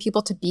what's leading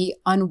people to be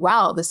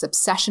unwell, this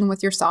obsession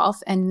with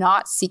yourself and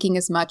not seeking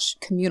as much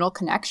communal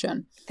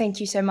connection. Thank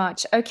you so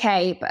much.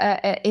 Okay,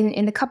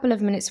 in the couple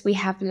of minutes we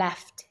have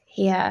left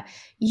here,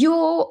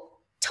 your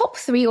top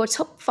 3 or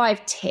top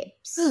 5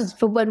 tips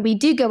for when we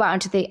do go out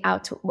into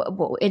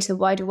the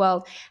wider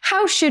world.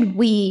 How should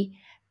we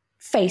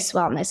face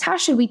wellness? How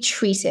should we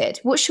treat it?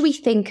 What should we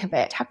think of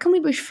it? How can we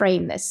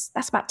reframe this?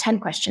 That's about 10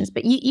 questions,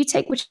 but you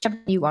take whichever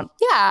you want.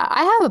 Yeah,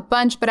 I have a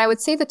bunch, but I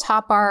would say the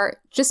top are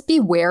just be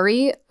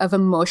wary of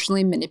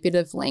emotionally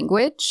manipulative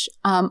language.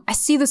 I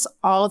see this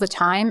all the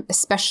time,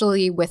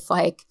 especially with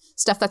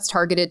stuff that's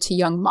targeted to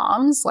young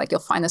moms. You'll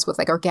find this with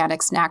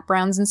organic snack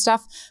brands and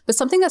stuff, but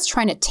something that's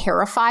trying to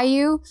terrify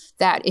you,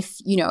 that if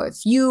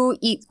you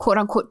eat quote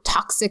unquote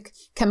toxic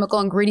chemical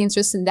ingredients,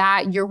 this and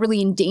that, you're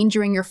really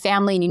endangering your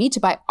family and you need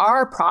to buy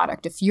our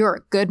product if you're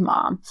a good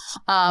mom,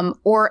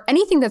 or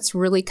anything that's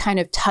really kind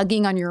of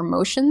tugging on your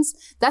emotions.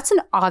 That's an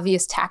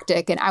obvious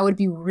tactic. And I would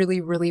be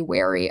really, really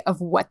wary of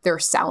what they're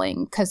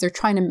selling because they're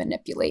trying to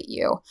manipulate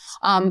you.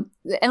 And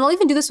they'll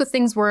even do this with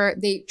things where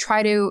they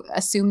try to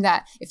assume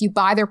that if you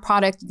buy their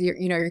product,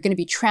 you're going to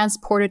be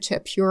transported to a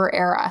pure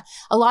era.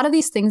 A lot of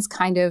these things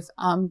kind of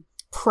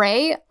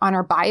prey on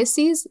our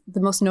biases,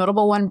 the most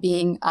notable one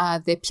being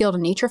the appeal to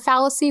nature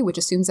fallacy, which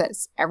assumes that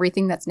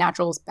everything that's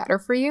natural is better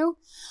for you.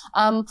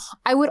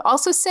 I would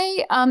also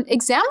say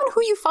examine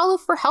who you follow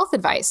for health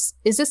advice.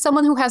 Is this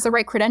someone who has the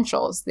right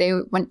credentials? They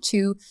went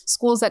to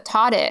schools that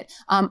taught it.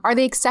 Are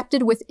they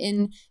accepted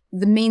within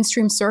the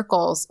mainstream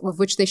circles of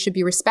which they should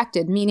be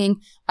respected?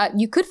 Meaning,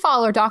 you could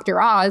follow Dr.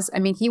 Oz. I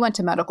mean, he went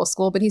to medical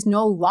school, but he's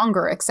no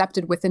longer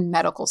accepted within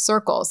medical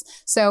circles.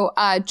 So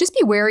just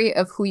be wary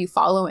of who you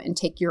follow and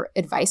take your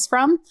advice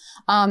from.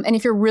 And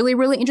if you're really,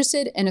 really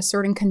interested in a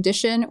certain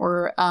condition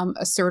or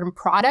a certain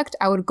product,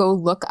 I would go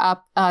look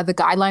up the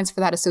guidelines for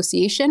that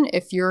association.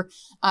 If you're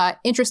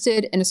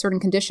interested in a certain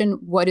condition,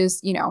 what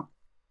is,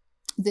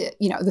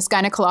 this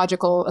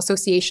gynecological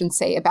association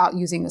say about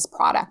using this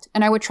product?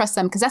 And I would trust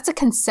them because that's a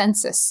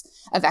consensus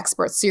of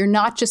experts. So you're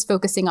not just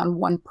focusing on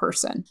one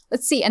person.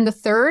 Let's see. And the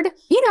third,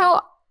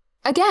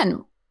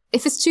 again,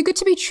 if it's too good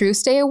to be true,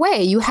 stay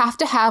away. You have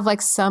to have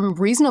like some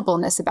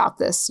reasonableness about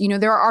this.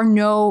 There are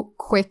no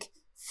quick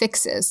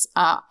fixes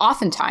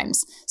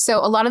oftentimes. So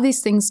a lot of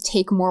these things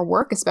take more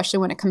work, especially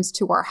when it comes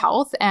to our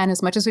health. And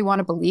as much as we want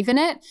to believe in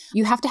it,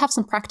 you have to have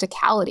some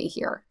practicality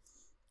here.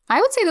 I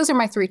would say those are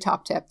my 3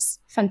 top tips.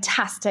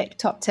 Fantastic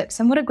top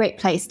tips. And what a great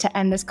place to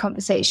end this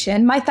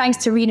conversation. My thanks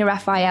to Rena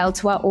Raphael,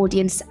 to our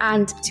audience,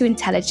 and to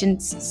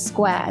Intelligence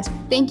Squared.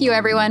 Thank you,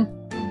 everyone.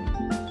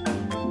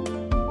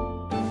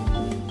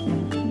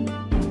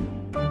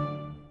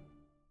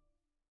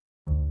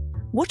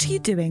 What are you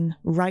doing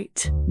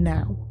right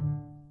now?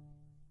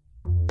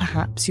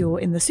 Perhaps you're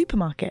in the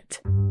supermarket.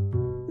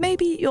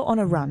 Maybe you're on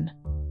a run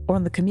or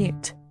on the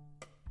commute.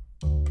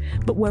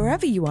 But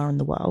wherever you are in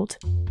the world,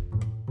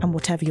 and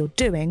whatever you're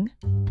doing,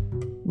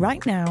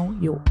 right now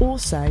you're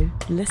also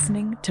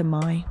listening to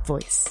my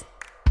voice.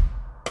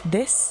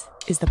 This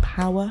is the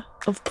power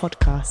of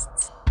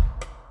podcasts.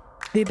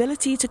 The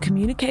ability to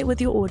communicate with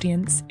your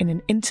audience in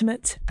an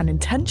intimate and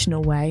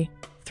intentional way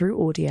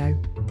through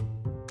audio.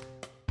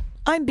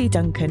 I'm Bea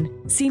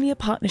Duncan, Senior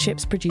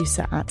Partnerships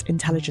Producer at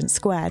Intelligence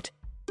Squared.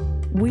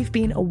 We've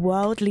been a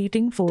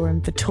world-leading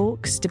forum for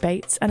talks,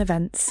 debates and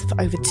events for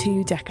over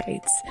 2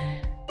 decades.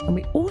 And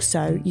we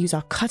also use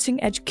our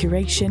cutting-edge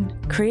curation,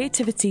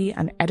 creativity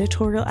and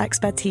editorial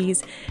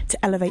expertise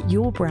to elevate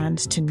your brand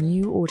to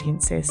new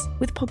audiences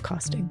with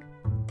podcasting.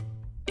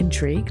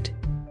 Intrigued?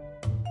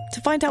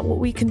 To find out what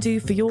we can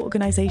do for your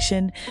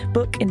organisation,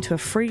 book into a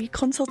free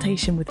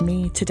consultation with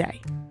me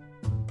today.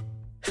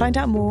 Find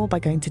out more by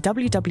going to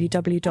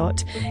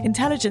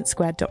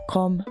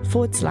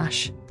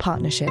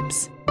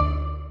www.intelligencesquared.com/partnerships.